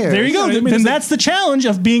well, players. there you go. I mean, Then it's that's the challenge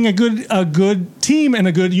of being a good team and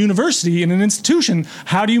a good university and an institution.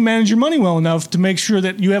 How do you manage your money well enough to make sure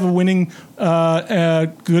that you have a winning,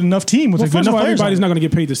 good enough team with Well, a good first of enough all, players? everybody's not going to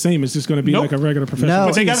get paid the same. It's just going to be Nope. like a regular professional. No,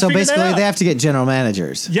 But they gotta so figure that basically out. they have to get general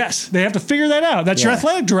managers. Yes, they have to figure that out. That's your Yeah.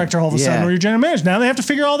 athletic director all of a sudden, Yeah. or your general manager. Now they have to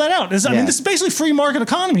figure all that out. I Yeah. mean, this is basically free market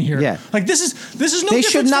economy here. Yeah. like this is no. They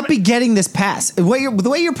should difference not from- be getting this pass. The way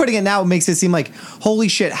you're putting it now makes it seem like, holy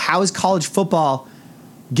shit, how is college football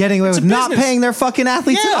getting away It's with a not business. paying their fucking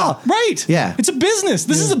athletes at Yeah, all? right. Yeah. it's a business.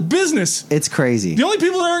 This is a business. It's crazy. The only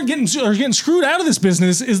people that are getting screwed out of this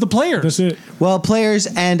business is the players. That's it. Well, players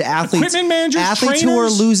and athletes, Equipment managers, athletes who are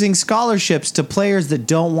trainers. losing scholarships to players that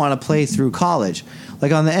don't want to play through college.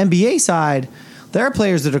 Like on the NBA side, there are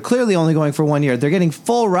players that are clearly only going for 1 year. They're getting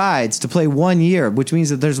full rides to play 1 year, which means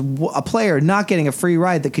that there's a player not getting a free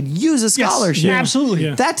ride that could use a scholarship. Yeah, absolutely.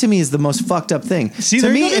 Yeah. That to me is the most fucked up thing. See, to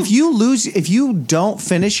there you me, go. if you don't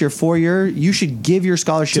finish your 4 year, you should give your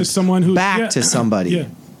scholarship To someone who back to somebody. Yeah.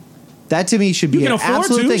 That to me should be You can an afford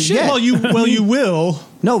absolute to. thing. Shit. Yeah. Well, you will.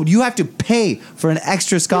 No, you have to pay for an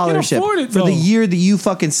extra scholarship afford it, for the though. year that you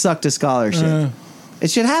fucking sucked a scholarship. It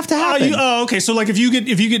should have to happen. Okay. So like if you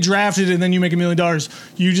get drafted and then you make $1 million,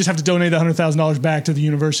 you just have to donate the $100,000 back to the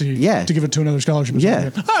university. Yeah. To give it to another scholarship. Yeah.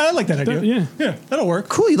 I like that idea. Yeah. That'll work.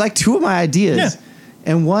 Cool. You like two of my ideas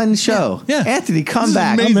in one show. Yeah. Anthony, come This is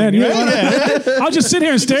back. amazing. Oh, man, Right? I'll just sit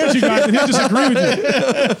here and stare at you guys, and he'll just agree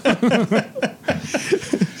with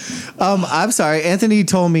you. I'm sorry. Anthony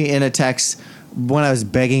told me in a text when I was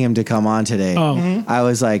begging him to come on today. Oh. I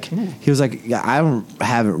was like, he was like, yeah,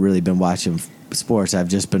 haven't really been watching sports. I've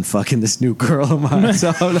just been fucking this new girl of mine. So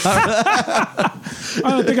I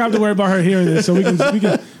don't think I have to worry about her hearing this, so we can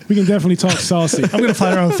definitely talk saucy. I'm gonna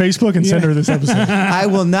find her on Facebook and send her this episode. I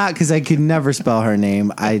will not because I could never spell her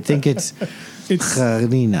name. I think it's It's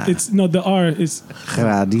Kharina. the R is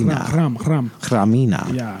Kharadina. Ram.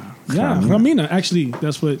 Kramina. Yeah, Ramina. Actually,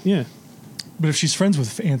 that's what. Yeah, But if she's friends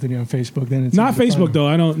with Anthony on Facebook, then it's not easy to find Facebook her. though.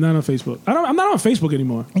 I'm not on Facebook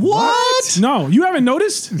anymore. What? No, you haven't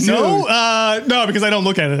noticed? No, no, because I don't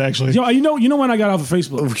look at it actually. Yo, you know when I got off of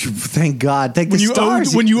Facebook? Thank God. Thank the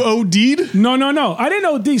stars. When you OD'd No. I didn't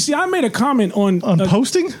know. DC, I made a comment on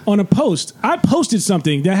posting. on a post. I posted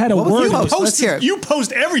something that had a What was word. your in it. post? Let's hear it. You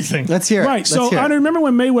post everything. Let's hear it. Right. Let's So hear I it. remember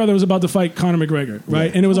when Mayweather was about to fight Conor McGregor,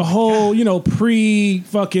 right? And it was a whole, pre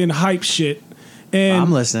fucking hype shit. And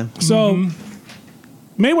I'm listening. So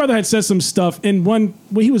Mayweather had said some stuff in one.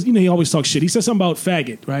 Well, he always talks shit. He said something about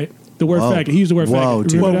faggot, right? The word Whoa. faggot. He used the word Whoa, faggot.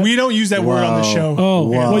 dude. Remember Well, that? we don't use that word on the Whoa. show. Oh, Whoa.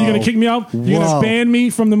 well, you're gonna kick me out? You're Whoa. gonna ban me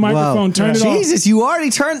from the microphone? Whoa. Turn it off. Jesus, you already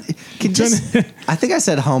turned. I think I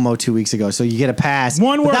said homo 2 weeks ago, so you get a pass.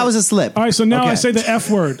 One But word. that was a slip. All right, so now Okay. I say the F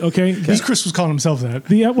word. Okay. Because Chris was calling himself that.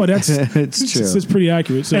 The F word. That's It's true. It's pretty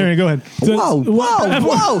accurate. So Anyway, go ahead. the-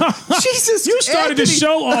 Whoa. Jesus. You started the Anthony.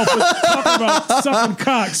 show off with talking about sucking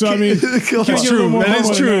cock. So I mean, Come can't on. get a little more That is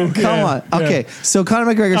homo than true. that. Come on. Okay, so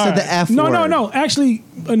Conor McGregor said the F word. No. Actually,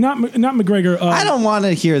 not McGregor. I don't want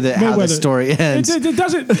to hear how the Mayweather. story ends. It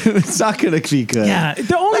doesn't. It's not going to be good. Yeah.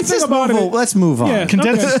 The only Let's thing just about move it. on. Let's move on. Yeah.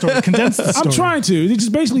 Condense Okay. the story. Condense the story. I'm trying to. It's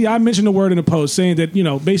just basically, I mentioned the word in a post saying that,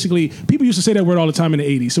 basically people used to say that word all the time in the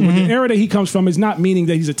 80s. So the era that he comes from is not meaning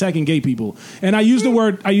that he's attacking gay people. And I use the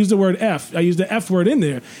word F. I use the F word in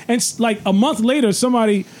there. And like a month later,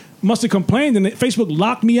 somebody must have complained and Facebook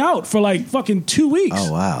locked me out for like fucking 2 weeks.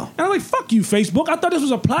 Oh, wow. And I'm like, fuck you, Facebook. I thought this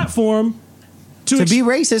was a platform to To be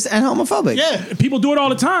racist and homophobic. Yeah. people do it all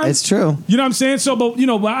the time. It's true. You know what I'm saying? So, but that's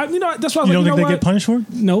why I was You like, don't think they get punished for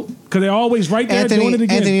it? No, because they're always right there doing it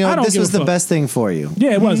again. Anthony, I don't this give was a the fuck. best thing for you.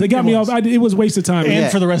 Yeah, it was. It got It me was. off. It was a waste of time. And Yeah.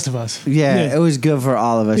 for the rest of us. Yeah, Yeah. it was good for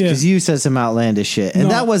all of us because Yeah. you said some outlandish shit, and No.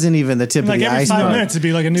 that wasn't even the tip Like of the every 5 iceberg. minutes, it'd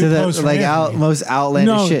be like a new to the post from Anthony. most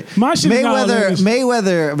outlandish No, shit. my shit is not outlandish.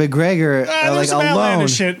 Mayweather, McGregor, there was like some alone.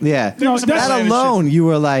 outlandish shit. Yeah, There was some that's- that outlandish alone, you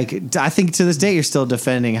were like, I think to this day you're still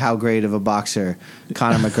defending how great of a boxer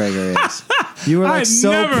Conor McGregor is. You were like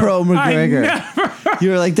pro McGregor. You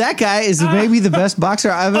were like, that guy is maybe the best boxer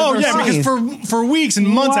I've Oh ever yeah, seen. because for weeks and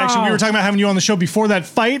months Wow. actually we were talking about having you on the show before that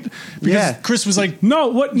fight because Yeah. Chris was like, No,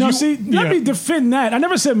 what? No, You- let yeah. me defend that. I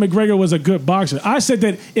never said McGregor was a good boxer. I said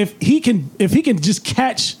that if he can just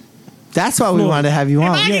catch That's why we Floyd. wanted to have you if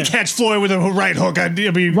on. I can catch Floyd with a right hook, I'd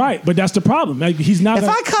be right, but that's the problem. Like, he's not. If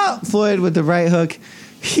I caught Floyd with the right hook,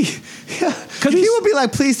 he would be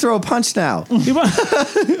like, please throw a punch now.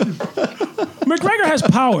 McGregor has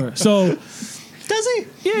power, so Does he?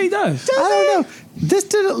 yeah, he does. I don't know. This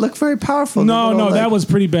didn't look very powerful. No, that was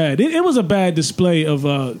pretty bad. It was a bad display of.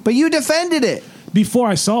 But you defended it. Before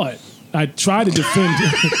I saw it, I tried to defend.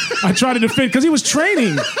 Because he was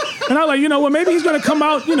training, and I was like, maybe he's going to come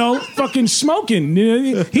out, fucking smoking.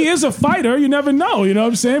 He is a fighter. You never know. You know what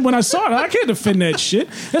I'm saying? When I saw it, I can't defend that shit.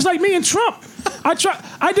 It's like me and Trump.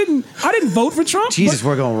 I didn't vote for Trump. Jesus, but-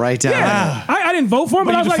 we're going right down. Yeah, I didn't vote for him,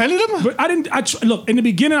 but But I you was like, defended him? But I didn't. Look, in the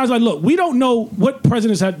beginning, I was like, look, we don't know what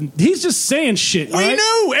presidents have. He's just saying shit. all we right?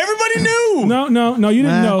 knew. Everybody knew. No, you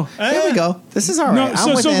didn't know. Here we go. This is all right.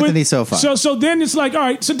 I'm with Anthony so far. So then it's like, all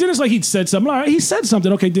right. So then it's like he said something. All right, he said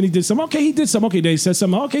something. Okay, then he did something. Okay, he did something. Okay, then he said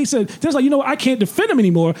something. Okay, he said. Then it's like, I can't defend him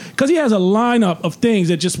anymore because he has a lineup of things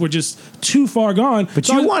that were just too far gone. But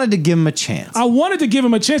So you wanted to give him a chance. I wanted to give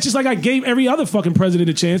him a chance, just like I gave every other fucking president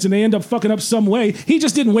a chance, and they end up fucking up some way. He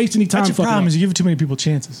just didn't waste any time. That's your fucking problem up. is you give too many people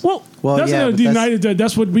chances. Well, Well, yeah, but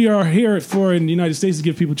that's what we are here for in the United States, to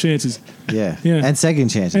give people chances yeah. Yeah. And second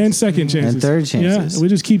chances. and second chances And third chances. Yeah, we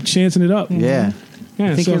just keep chancing it up. Yeah.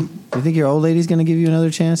 Yeah, You think your old lady's going to give you another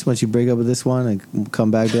chance once you break up with this one and come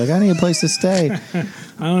back and be like, I need a place to stay?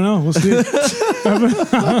 I don't know. We'll see.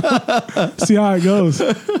 See how it goes.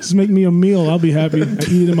 Just make me a meal. I'll be happy. I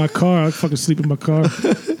eat it in my car. I fucking sleep in my car.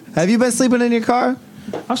 Have you been sleeping in your car?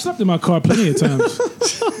 I've slept in my car plenty of times.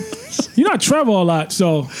 You know, I travel a lot,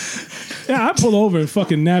 so yeah, I pull over and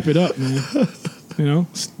fucking nap it up, man. You know,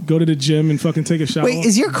 go to the gym and fucking take a shower. Wait,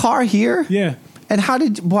 is your car here? Yeah. And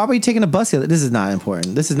why were you taking a bus the other? This is not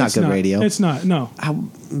important. This is not good radio. It's not. No.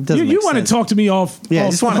 Doesn't You make want to sense. talk to me off? Yeah, I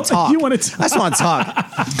off, just want to talk. You want I to? just want to talk.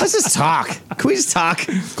 Let's just talk. Can we just talk?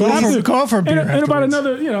 Call for a beer. And about afterwards.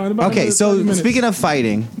 another, you know. In about Okay, another so 30 minutes. speaking of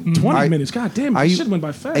fighting, 20 minutes. God damn, are this you- shit went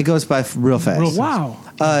by fast. it goes by real fast. Real fast. Wow.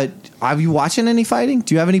 Are you watching any fighting?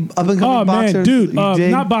 Do you have any up and coming Oh boxers? man, dude, you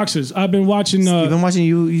dig? not boxers. I've been watching. You've been watching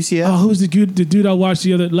UCF? Oh, who's the dude I watched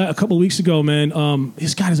a couple weeks ago, man?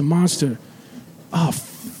 This guy is a monster. Oh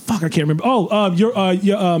fuck, I can't remember.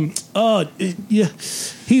 Yeah.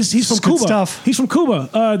 He's from Good Cuba. stuff. He's from Cuba.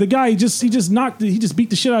 The guy he just beat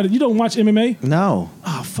the shit out of. You don't watch MMA? No.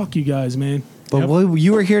 Oh fuck you guys, man. But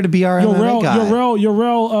you were here to be our MMA guy.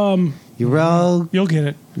 Yorel. Yorel. You'll get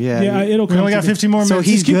it. Yeah. It'll come. We only got to me. 15 more So minutes.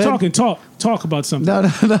 he's Just keep good? talking. Talk about something. No.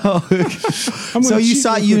 I'm So gonna you cheat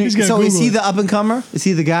saw real you. quick. He's gonna So is Google he it. the up and comer? Is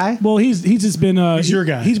he the guy? Well, he's just been He's your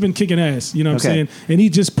guy. He's been kicking ass. You know what Okay. I'm saying? And he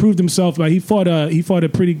just proved himself. Like he fought a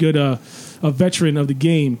pretty good a veteran of the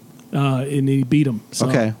game, and he beat him. So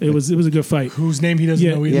Okay. it was a good fight. Whose name he doesn't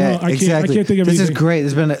Yeah, know either. Yeah, No, I can't- exactly. I can't think of this anything. is great.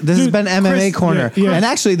 This has Dude, been MMA Chris, corner, yeah. and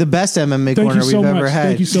actually the best MMA Thank you corner so we've ever much. had.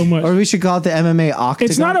 Thank you so much. Or we should call it the MMA octagon.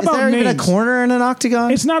 It's not Is about there even a names. corner in an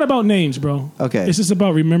octagon? It's not about names, bro. Okay. It's just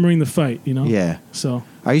about remembering the fight. You know. Yeah. So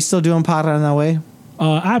Are you still doing Paranaway?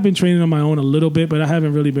 I've been training on my own a little bit, but I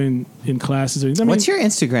haven't really been in classes or anything. I mean, What's your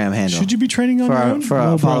Instagram handle? Should you be training on for your our, own? for our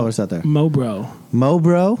Mo Bro. followers out there? Mobro?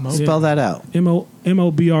 Mobro? Spell that out.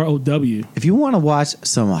 MOBROW. If you want to watch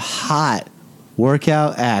some hot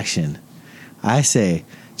workout action, I say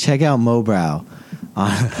check out Mobrow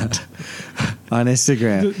on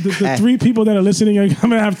Instagram. The three people that are listening, I'm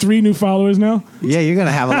gonna have 3 new followers now. Yeah, you're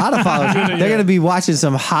gonna have a lot of followers. They're gonna be watching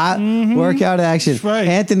some hot workout action. right.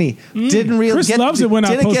 Anthony didn't really Chris loves it when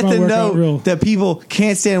I didn't post get my the workout note reel. that people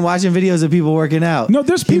can't stand watching videos of people working out. No,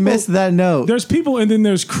 there's He people- missed that note. There's people, and then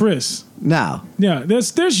there's Chris. No, Yeah,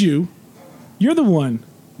 there's you. You're the one.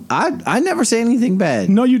 I never say anything bad.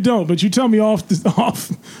 No, you don't. But you tell me off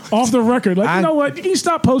the record. Like, you know what? Can you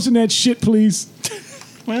stop posting that shit, please?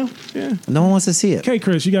 Well, Yeah. No one wants to see it. Okay,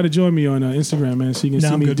 Chris, you got to join me on Instagram, man, so you can No,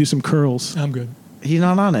 see I'm me good. do some curls. I'm good. He's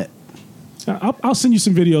not on it. I'll send you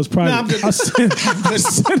some videos private. No, I'm good. I'll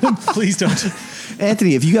send them. Please don't.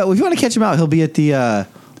 Anthony, if you want to catch him out, he'll be at the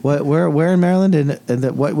where in Maryland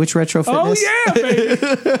and which retro fitness? Oh yeah, baby.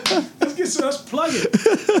 Let's plug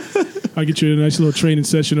it. I'll get you a nice little training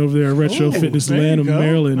session over there at Retro Fitness there Land you of go.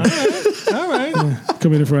 Maryland. All right.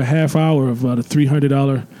 Come in for a half hour of about a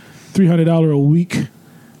 $300 a week.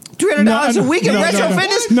 $300 a week at Retro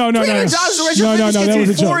Fitness? No. $300 at Retro Fitness that was a gets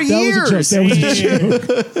you joke. 4 years.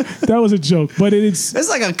 That was a joke. But it's It's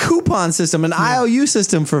like a coupon system, an IOU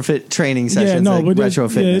system for fit training sessions at but Retro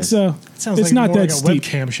Fitness. it's Sounds it's like not more that like a steep.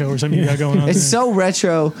 webcam show or something you got going on. It's so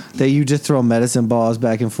retro that you just throw medicine balls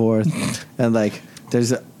back and forth, and like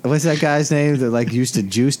what's that guy's name that like used to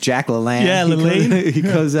juice? Jack LaLanne. Yeah, LaLanne. He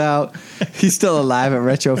goes out. He's still alive at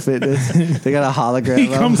Retro Fitness. They got a hologram. He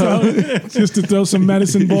of comes him. out just to throw some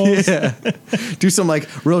medicine balls. Yeah. Do some like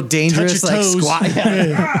real dangerous Touch your like toes. squat.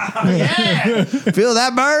 Yeah. Feel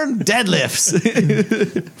that burn? Deadlifts.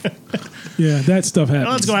 Yeah, that stuff happens.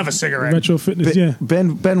 Let's go have a cigarette. Retro Fitness, yeah.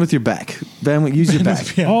 Bend with your back. Use your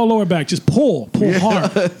back. Yeah. All lower back, just pull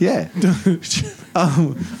hard. Yeah.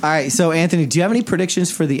 All right. So, Anthony, do you have any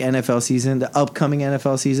predictions for the NFL season, the upcoming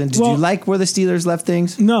NFL season? Did Well- you like where the Steelers left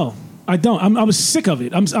things? No, I don't. I was sick of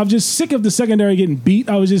it. I'm just sick of the secondary getting beat.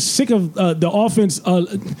 I was just sick of the offense.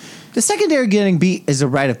 The secondary getting beat is a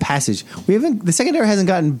rite of passage. The secondary hasn't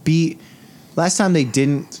gotten beat. Last time they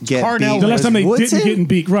didn't get Cardinal. beat. The last time they Woodson? didn't get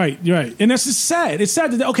beat, right, and that's just sad. It's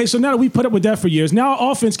sad that okay, so now that we put up with that for years, now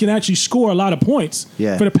our offense can actually score a lot of points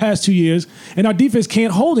Yeah. for the past 2 years, and our defense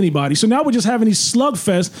can't hold anybody. So now we're just having these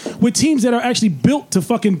slugfest with teams that are actually built to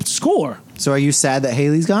fucking score. So, are you sad that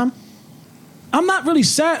Haley's gone? I'm not really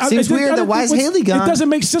sad. Seems weird that why is Haley gone? It doesn't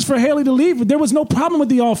make sense for Haley to leave. But there was no problem with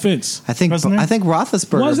the offense. I think Wasn't there?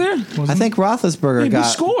 Roethlisberger. Was there? I think Roethlisberger He got.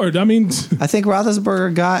 scored. I mean, I think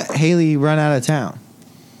Roethlisberger got Haley run out of town.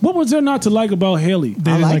 what was there not to like about Haley?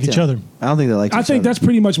 They I didn't like liked each him. other. I don't think they liked. I each think other. that's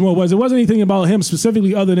pretty much what it was. It wasn't anything about him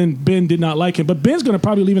specifically other than Ben did not like him. But Ben's going to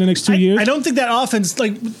probably leave in the next 2 years. I don't think that offense,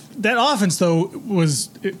 though, was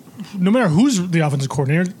no matter who's the offensive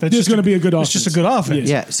coordinator. That's It's gonna be a good It's just a offense. good offense.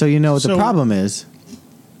 Yeah. So you know what the So- problem is?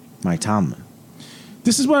 Mike Tomlin.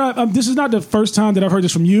 This is what this is not the first time that I've heard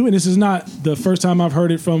this from you, and this is not the first time I've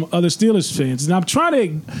heard it from other Steelers fans. And I'm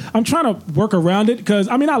trying to work around it because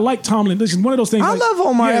I like Tomlin. This is one of those things. I love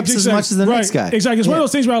Omar Epps as much as the next guy. Exactly, it's one of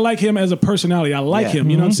those things where I like him as a personality. I like him.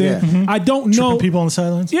 You know what I'm saying? Yeah. I don't know Tripping people on the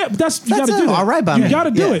sidelines. Yeah, but you got to do that. All right, by you me. got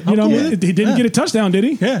to do it. You know, he didn't get a touchdown, did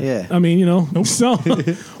he? Yeah. I mean, So,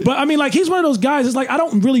 but he's one of those guys. It's like I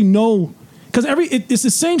don't really know. Because it's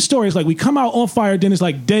the same story. It's like we come out on fire, then it's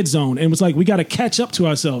like dead zone, and it's like we got to catch up to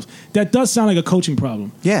ourselves. That does sound like a coaching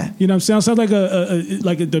problem. Yeah, you know what I'm saying? Sounds like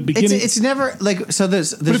like at the beginning. It's never like so.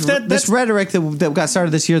 This rhetoric that got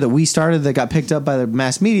started this year that we started that got picked up by the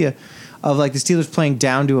mass media of like the Steelers playing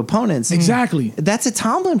down to opponents. Exactly. That's a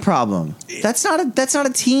Tomlin problem. That's not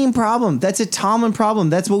a team problem. That's a Tomlin problem.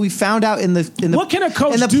 That's what we found out in the what can a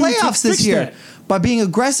coach in the do playoffs to this fix year. that? By being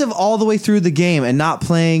aggressive all the way through the game and not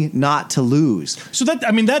playing not to lose. So that's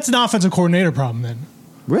an offensive coordinator problem then.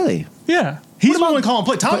 Really? Yeah. He's the one calling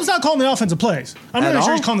plays. Tomlin's not calling the offensive plays. I'm not At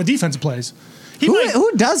sure he's all? calling the defensive plays.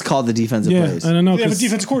 Who does call the defensive plays? I don't know. They have a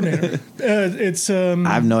defensive coordinator. It's I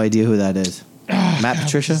have no idea who that is. Matt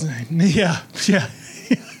Patricia? Yeah.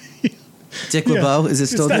 Dick LeBeau? Is it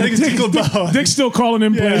still I think it's Dick LeBeau. Dick's still calling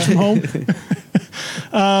in plays from home.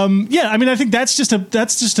 I think that's just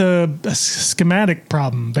a schematic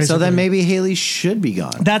problem. Basically. So then maybe Haley should be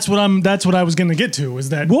gone. That's what I was going to get to. Is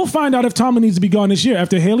that We'll find out if Tomlin needs to be gone this year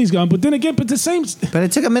after Haley's gone. But then again, the same. But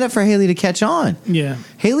it took a minute for Haley to catch on. Yeah.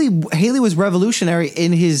 Haley was revolutionary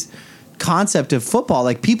in his concept of football.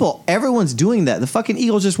 Like everyone's doing that. The fucking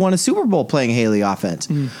Eagles just won a Super Bowl playing Haley offense.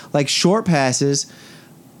 Like short passes,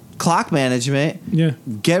 clock management. Yeah.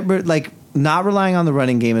 Not relying on the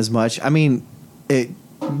running game as much. I mean,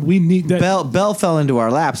 we need that. Bell fell into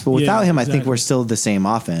our laps, but without him, I think exactly. we're still the same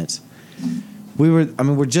offense.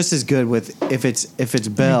 We're just as good with if it's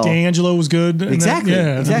Bell. D'Angelo was good. Exactly.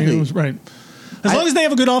 Exactly. It was right. As long as they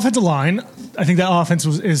have a good offensive line, I think that offense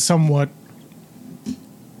is somewhat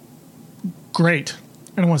great.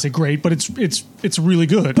 I don't want to say great, but it's really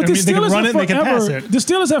good. But they can run it and they can pass it. The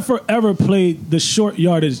Steelers have forever played the short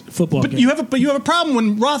yardage football game. You have a problem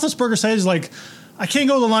when Roethlisberger says like, I can't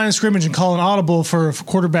go to the line of scrimmage and call an audible for a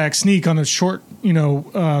quarterback sneak on a short,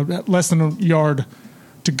 less than a yard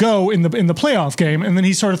to go in the playoff game, and then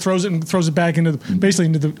he sort of throws it back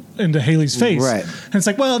into Haley's face. Right. And it's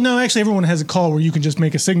like, well, no, actually, everyone has a call where you can just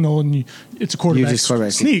make a signal and it's a quarterback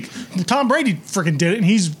sneak. Tom Brady freaking did it, and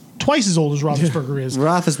he's twice as old as Roethlisberger is.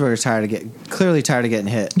 Roethlisberger's clearly tired of getting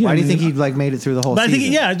hit. Why do you think he made it through the whole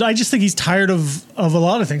season? I just think he's tired of a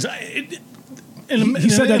lot of things. In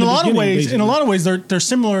a lot of ways, they're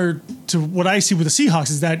similar to what I see with the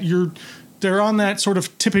Seahawks. Is that they're on that sort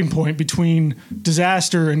of tipping point between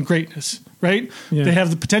disaster and greatness, right? Yeah. They have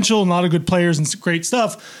the potential and a lot of good players and great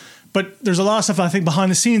stuff, but there's a lot of stuff I think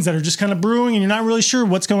behind the scenes that are just kind of brewing, and you're not really sure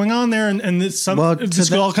what's going on there, and this will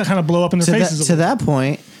all kind of blow up in their faces. To that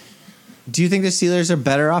point, do you think the Steelers are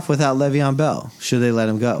better off without Le'Veon Bell? Should they let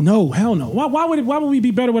him go? No, hell no. Why would we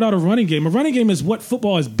be better without a running game? A running game is what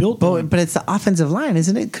football is built on. But it's the offensive line,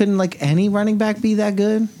 isn't it? Couldn't any running back be that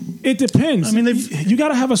good? It depends. I mean, you got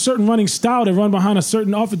to have a certain running style to run behind a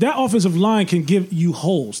certain offense. That offensive line can give you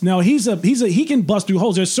holes. Now he can bust through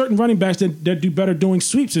holes. There's certain running backs that do better doing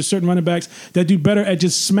sweeps. There's certain running backs that do better at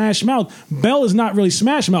just smash mouth. Bell is not really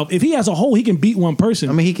smash mouth. If he has a hole, he can beat one person.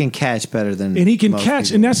 I mean, he can catch better than and he can catch,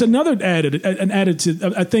 people. and that's another added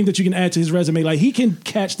to a thing that you can add to his resume. Like he can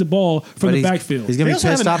catch the ball from the backfield. He's gonna be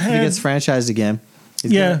pissed off if he gets franchised again.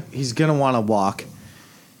 He's gonna want to walk.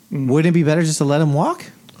 Wouldn't it be better just to let him walk?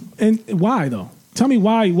 And why though? Tell me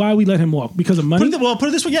why we let him walk? Because of money? Put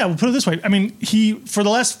it this way. Yeah, we'll put it this way. I mean, for the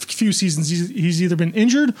last few seasons, he's either been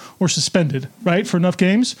injured or suspended, right, for enough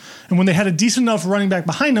games. And when they had a decent enough running back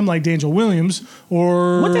behind him, like D'Angelo Williams,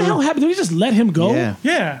 or what the hell happened? Did we just let him go?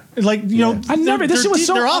 Yeah. Like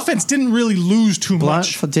their offense didn't really lose too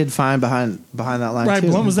much. Blunt did fine behind that line. Right, too.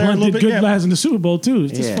 Blunt was there a little bit. Good guys in the Super Bowl too.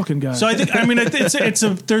 It's this fucking guy. So I think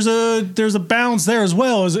there's a balance there as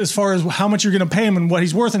well as far as how much you're going to pay him and what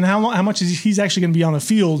he's worth and how much he's actually going to be on the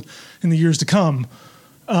field in the years to come,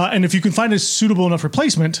 and if you can find a suitable enough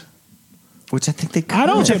replacement, which I think they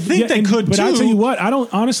could. They could but too. I tell you what, I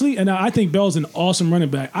don't honestly, and I think Bell's an awesome running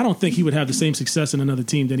back. I don't think he would have the same success in another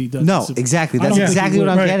team than he does. No, exactly. That's exactly what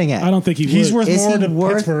I'm getting at. I don't think he's would. worth more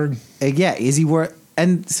to Pittsburgh. Is he worth?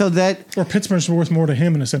 And so or Pittsburgh's worth more to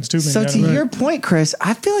him in a sense too. Maybe. So to your point, Chris,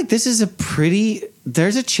 I feel like this is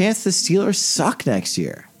there's a chance the Steelers suck next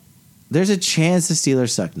year. There's a chance the Steelers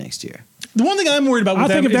suck next year. The one thing I'm worried about with I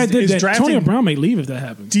think them if that did is that, drafting Antonio Brown may leave if that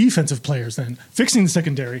happens. defensive players, then fixing the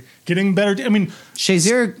secondary, getting better. I mean,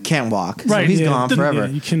 Shazier can't walk. Right, So he's yeah. gone The- forever. yeah,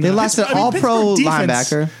 you cannot. They lost an all-pro Pittsburgh defense-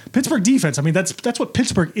 linebacker. Pittsburgh defense. I mean, that's what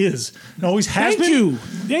Pittsburgh is. It always has been.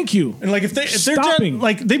 Thank you. And like if they're Stopping.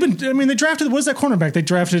 like they've been. I mean, they drafted. What was that cornerback they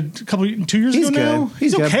drafted 2 years He's ago? good. Now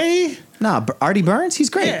He's good. okay. No, Artie Burns,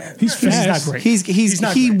 he's great. Yeah, He's fast. not great. He's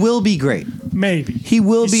not he great. will be great. Maybe He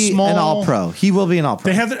will He's be small. an all-pro. He will be an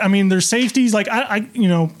all-pro. They have. I mean, their safeties. Like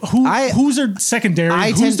who's their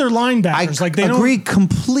secondary? Who's their linebackers? I Like they agree don't.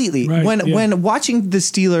 completely. Right, yeah. When watching the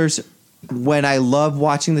Steelers, when I love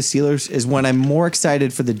watching the Steelers is when I'm more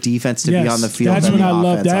excited for the defense to be on the field. That's than when the I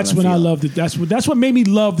love. offense on That's the when I field. loved it. That's what made me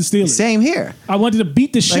love the Steelers. Same here. I wanted to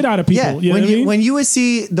beat the shit out of people. Yeah, You know when what I mean? when you would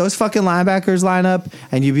see those fucking linebackers line up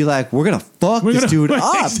and you'd be like, "We're gonna fuck We're this gonna- dude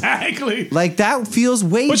up." Exactly. Like that feels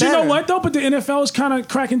way But better. you know what though? But the NFL is kind of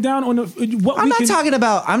cracking down on what I'm we not can. talking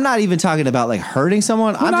about. I'm not even talking about like hurting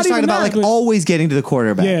someone. I'm not just talking even about that, like but- always getting to the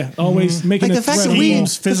quarterback. Yeah, always making Like a the fact threat that on the we, ball.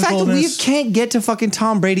 the fact that we physicalness. can't get to fucking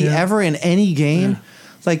Tom Brady ever in any game.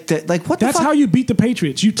 Like what the That's fuck? how you beat the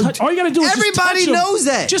Patriots. You touch. All you got to do is Everybody just touch 'em. knows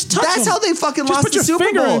that. Just touch That's 'em. how they fucking Just lost put the your Super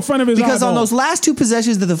finger Bowl. in front of his because on eyeball. those last two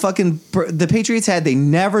possessions that the Patriots had, they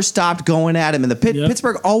never stopped going at him. And Yep.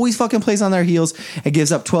 Pittsburgh always fucking plays on their heels and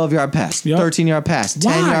gives up 12-yard pass, Yep. 13-yard pass,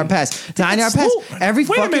 Why? 10-yard pass, 9-yard pass every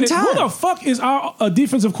Wait a fucking minute. time. Who the fuck is our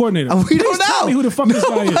defensive coordinator? We don't Please know. Tell me who the fuck this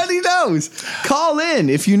guy is. Nobody knows. Call in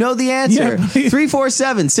if you know the answer. Yeah, please.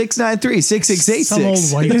 347-693-6686. Some old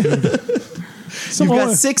white dude. Some You've got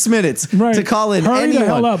old- 6 minutes Right. to call in. Hurry the anyone.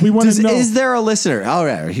 hell up. We wanna know. Is there a listener? All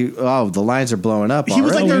right. The lines are blowing up. He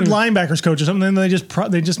was like already. their linebackers coach or something. Then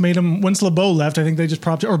they just made him. Once LeBeau left, I think they just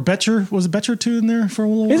propped or Betcher was it Betcher too in there for a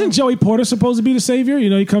little while? Isn't Joey Porter supposed to be the savior? You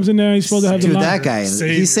know, he comes in there. He's supposed to have Dude, the line. that guy. He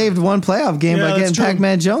Savior. saved one playoff game Yeah, by that's getting true.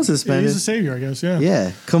 Pac-Man Jones He's a suspended. savior, I guess. Yeah.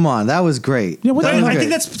 Yeah, come on, that was great. Yeah, what That the was hell? I great.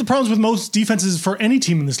 think that's the problems with most defenses for any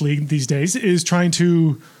team in this league these days is trying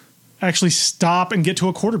to actually stop and get to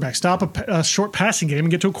a quarterback, stop a short passing game and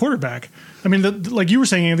get to a quarterback. I mean, like you were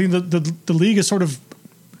saying, Anthony, the league has sort of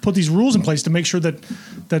put these rules in place to make sure that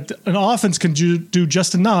an offense can do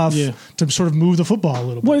just enough to sort of move the football a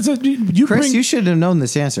little bit. What is it? You Chris, bring, you should have known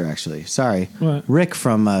this answer, actually. Sorry. What? Rick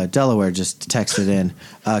from Delaware just texted in.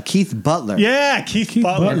 Keith Butler. Yeah, Keith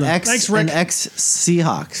Butler. Butler. Thanks, Rick. An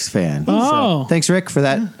ex-Seahawks fan. Oh. So, thanks, Rick, for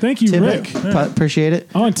that. Thank you, tidbit. Rick. Appreciate it.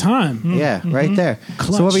 on time. Yeah, right there.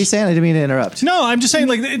 Clutch. So what were you saying? I didn't mean to interrupt. No, I'm just saying,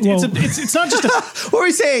 like it's not just a What were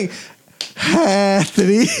you saying?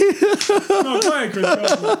 Anthony. No, go ahead, Chris.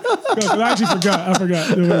 Go. I actually forgot. I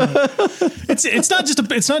forgot. it's not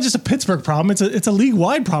just a Pittsburgh problem. It's a league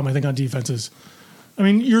wide problem. I think on defenses. I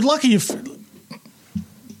mean, you're lucky if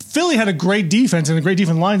Philly had a great defense and a great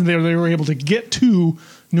defense line, and they were able to get to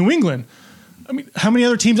New England. I mean, how many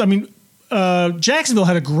other teams? I mean, Jacksonville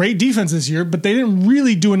had a great defense this year, but they didn't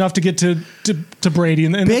really do enough to get to Brady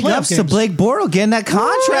in the Big playoff ups to games. Blake Bortles getting that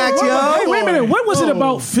contract, yo. Hey, wait a minute. What was it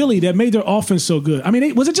about Philly that made their offense so good? I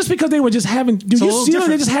mean, was it just because they were just having? Do a you little see them? They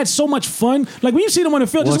different. just had so much fun. Like when you see them on the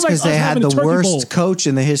field, Well, just it's like because us they had having a the turkey worst bowl. coach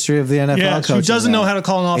in the history of the NFL. Yeah, who coaching doesn't know now. how to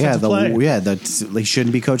call an offensive play. Yeah, they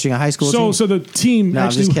shouldn't be coaching a high school team. So the team. No, I'm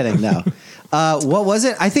actually, just kidding. No. What was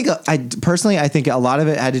it? I think I think a lot of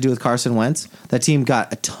it had to do with Carson Wentz. That team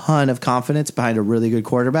got a ton of confidence behind a really good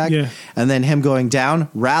quarterback. Yeah. And then him going down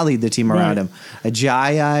rallied the team around Right. him.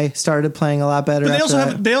 Ajayi started playing a lot better. But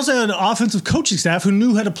after they also had an offensive coaching staff who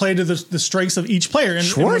knew how to play to the strengths of each player. And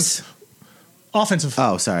Schwartz? offensive.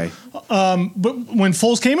 Oh, sorry. But when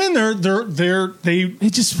Foles came in, They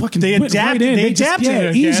just fucking they went adapted. right in. They just- adapted yeah,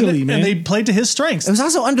 again, easily, man. and they played to his strengths. It was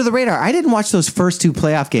also under the radar. I didn't watch those first two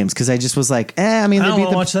playoff games because I just was like, I mean, I they don't beat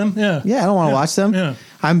want to watch them. Yeah, Yeah, I don't want to watch them. Yeah.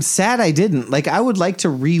 I'm sad I didn't. Like, I would like to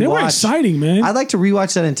rewatch. They were exciting, man. I'd like to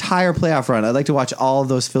rewatch that entire playoff run. I'd like to watch all of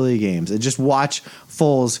those Philly games and just watch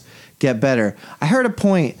Foles get better. I heard a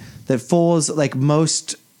point that Foles, like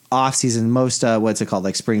most offseason, most what's it called,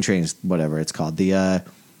 like spring trainings, whatever it's called, the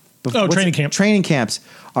training camp. Training camps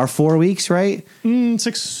are 4 weeks, right?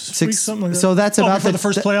 6 weeks, something like that. So that's about before the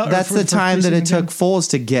first playoff. That's the time that it took Foles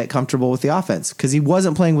to get comfortable with the offense because he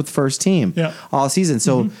wasn't playing with first team all season.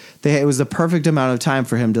 So it was the perfect amount of time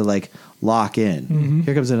for him to like lock in.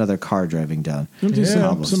 Here comes another car driving down.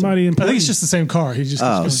 Somebody in I think it's just the same car. He just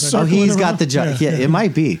he's got the job. Yeah, it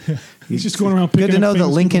might be. He's just going around picking Good to know up that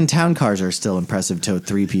famous Lincoln Town cars are still impressive to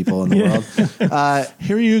 3 people in the world.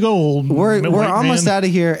 Here you go, old. We're white almost man. out of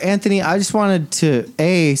here. Anthony, I just wanted to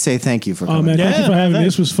say thank you for people. Oh coming. man, thank you for having me.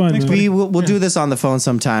 thanks. This was fun. Thanks, Man. We'll do this on the phone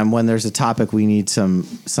sometime when there's a topic we need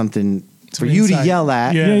something for you to insight. yell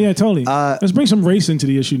at. Yeah. Yeah, totally. Let's bring some race into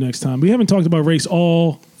the issue next time. We haven't talked about race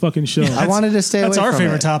all fucking show. I wanted to stay away That's our from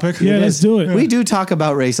favorite it. topic. Yeah, let's do it. We do talk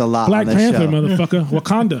about race a lot Black on this Panther, show. motherfucker.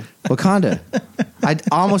 Wakanda. Wakanda. I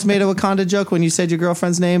almost made a Wakanda joke when you said your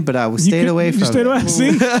girlfriend's name, but I stayed away from You stayed it. away.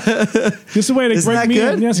 See, this is a way to Isn't break that me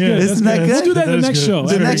good? in. That's Yeah. good. Isn't That's that Let's good? do that in That the is next good. show. The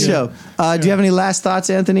Very next good. show. Do you have any last thoughts,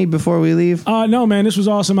 Anthony, before we leave? No, man, this was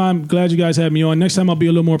awesome. I'm glad you guys had me on. Next time I'll be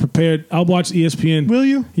a little more prepared. I'll watch ESPN. Will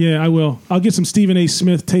you? Yeah, I will. I'll get some Stephen A.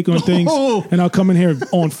 Smith take on things, Oh. and I'll come in here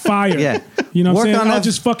on fire. Yeah. You know what Work I'm saying? on I'll that-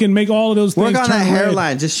 just fucking make all of those Work things on turn that red.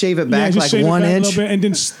 hairline. Just shave it Yeah, back just like shave it 1 back a inch. little bit, and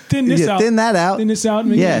then thin this out. Thin that out. Thin this out.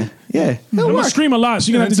 And Yeah. Yeah. I'm It'll gonna work. scream a lot, so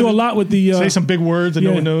you're gonna have to do a lot with the. Say some big words that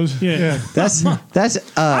no one knows. Yeah. That's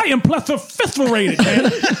I am plethora-fiftherated,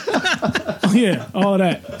 man. Yeah, all of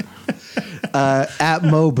that. at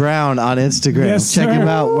Mo Brown on Instagram. Yes, Check sir. him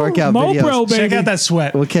out. Workout Mo videos. Bro, baby. Check out that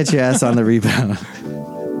sweat. We'll catch your ass on the rebound.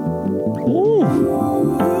 Ooh.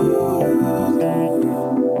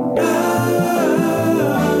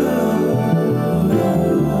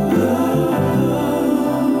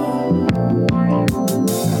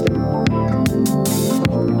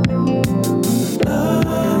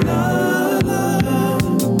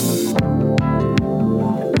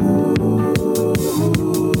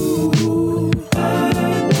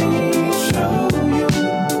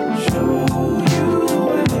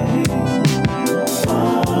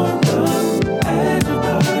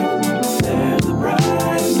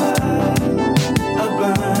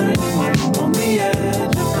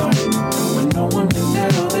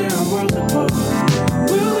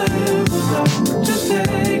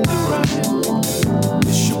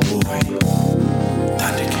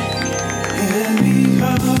 Heavy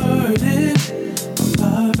hearted.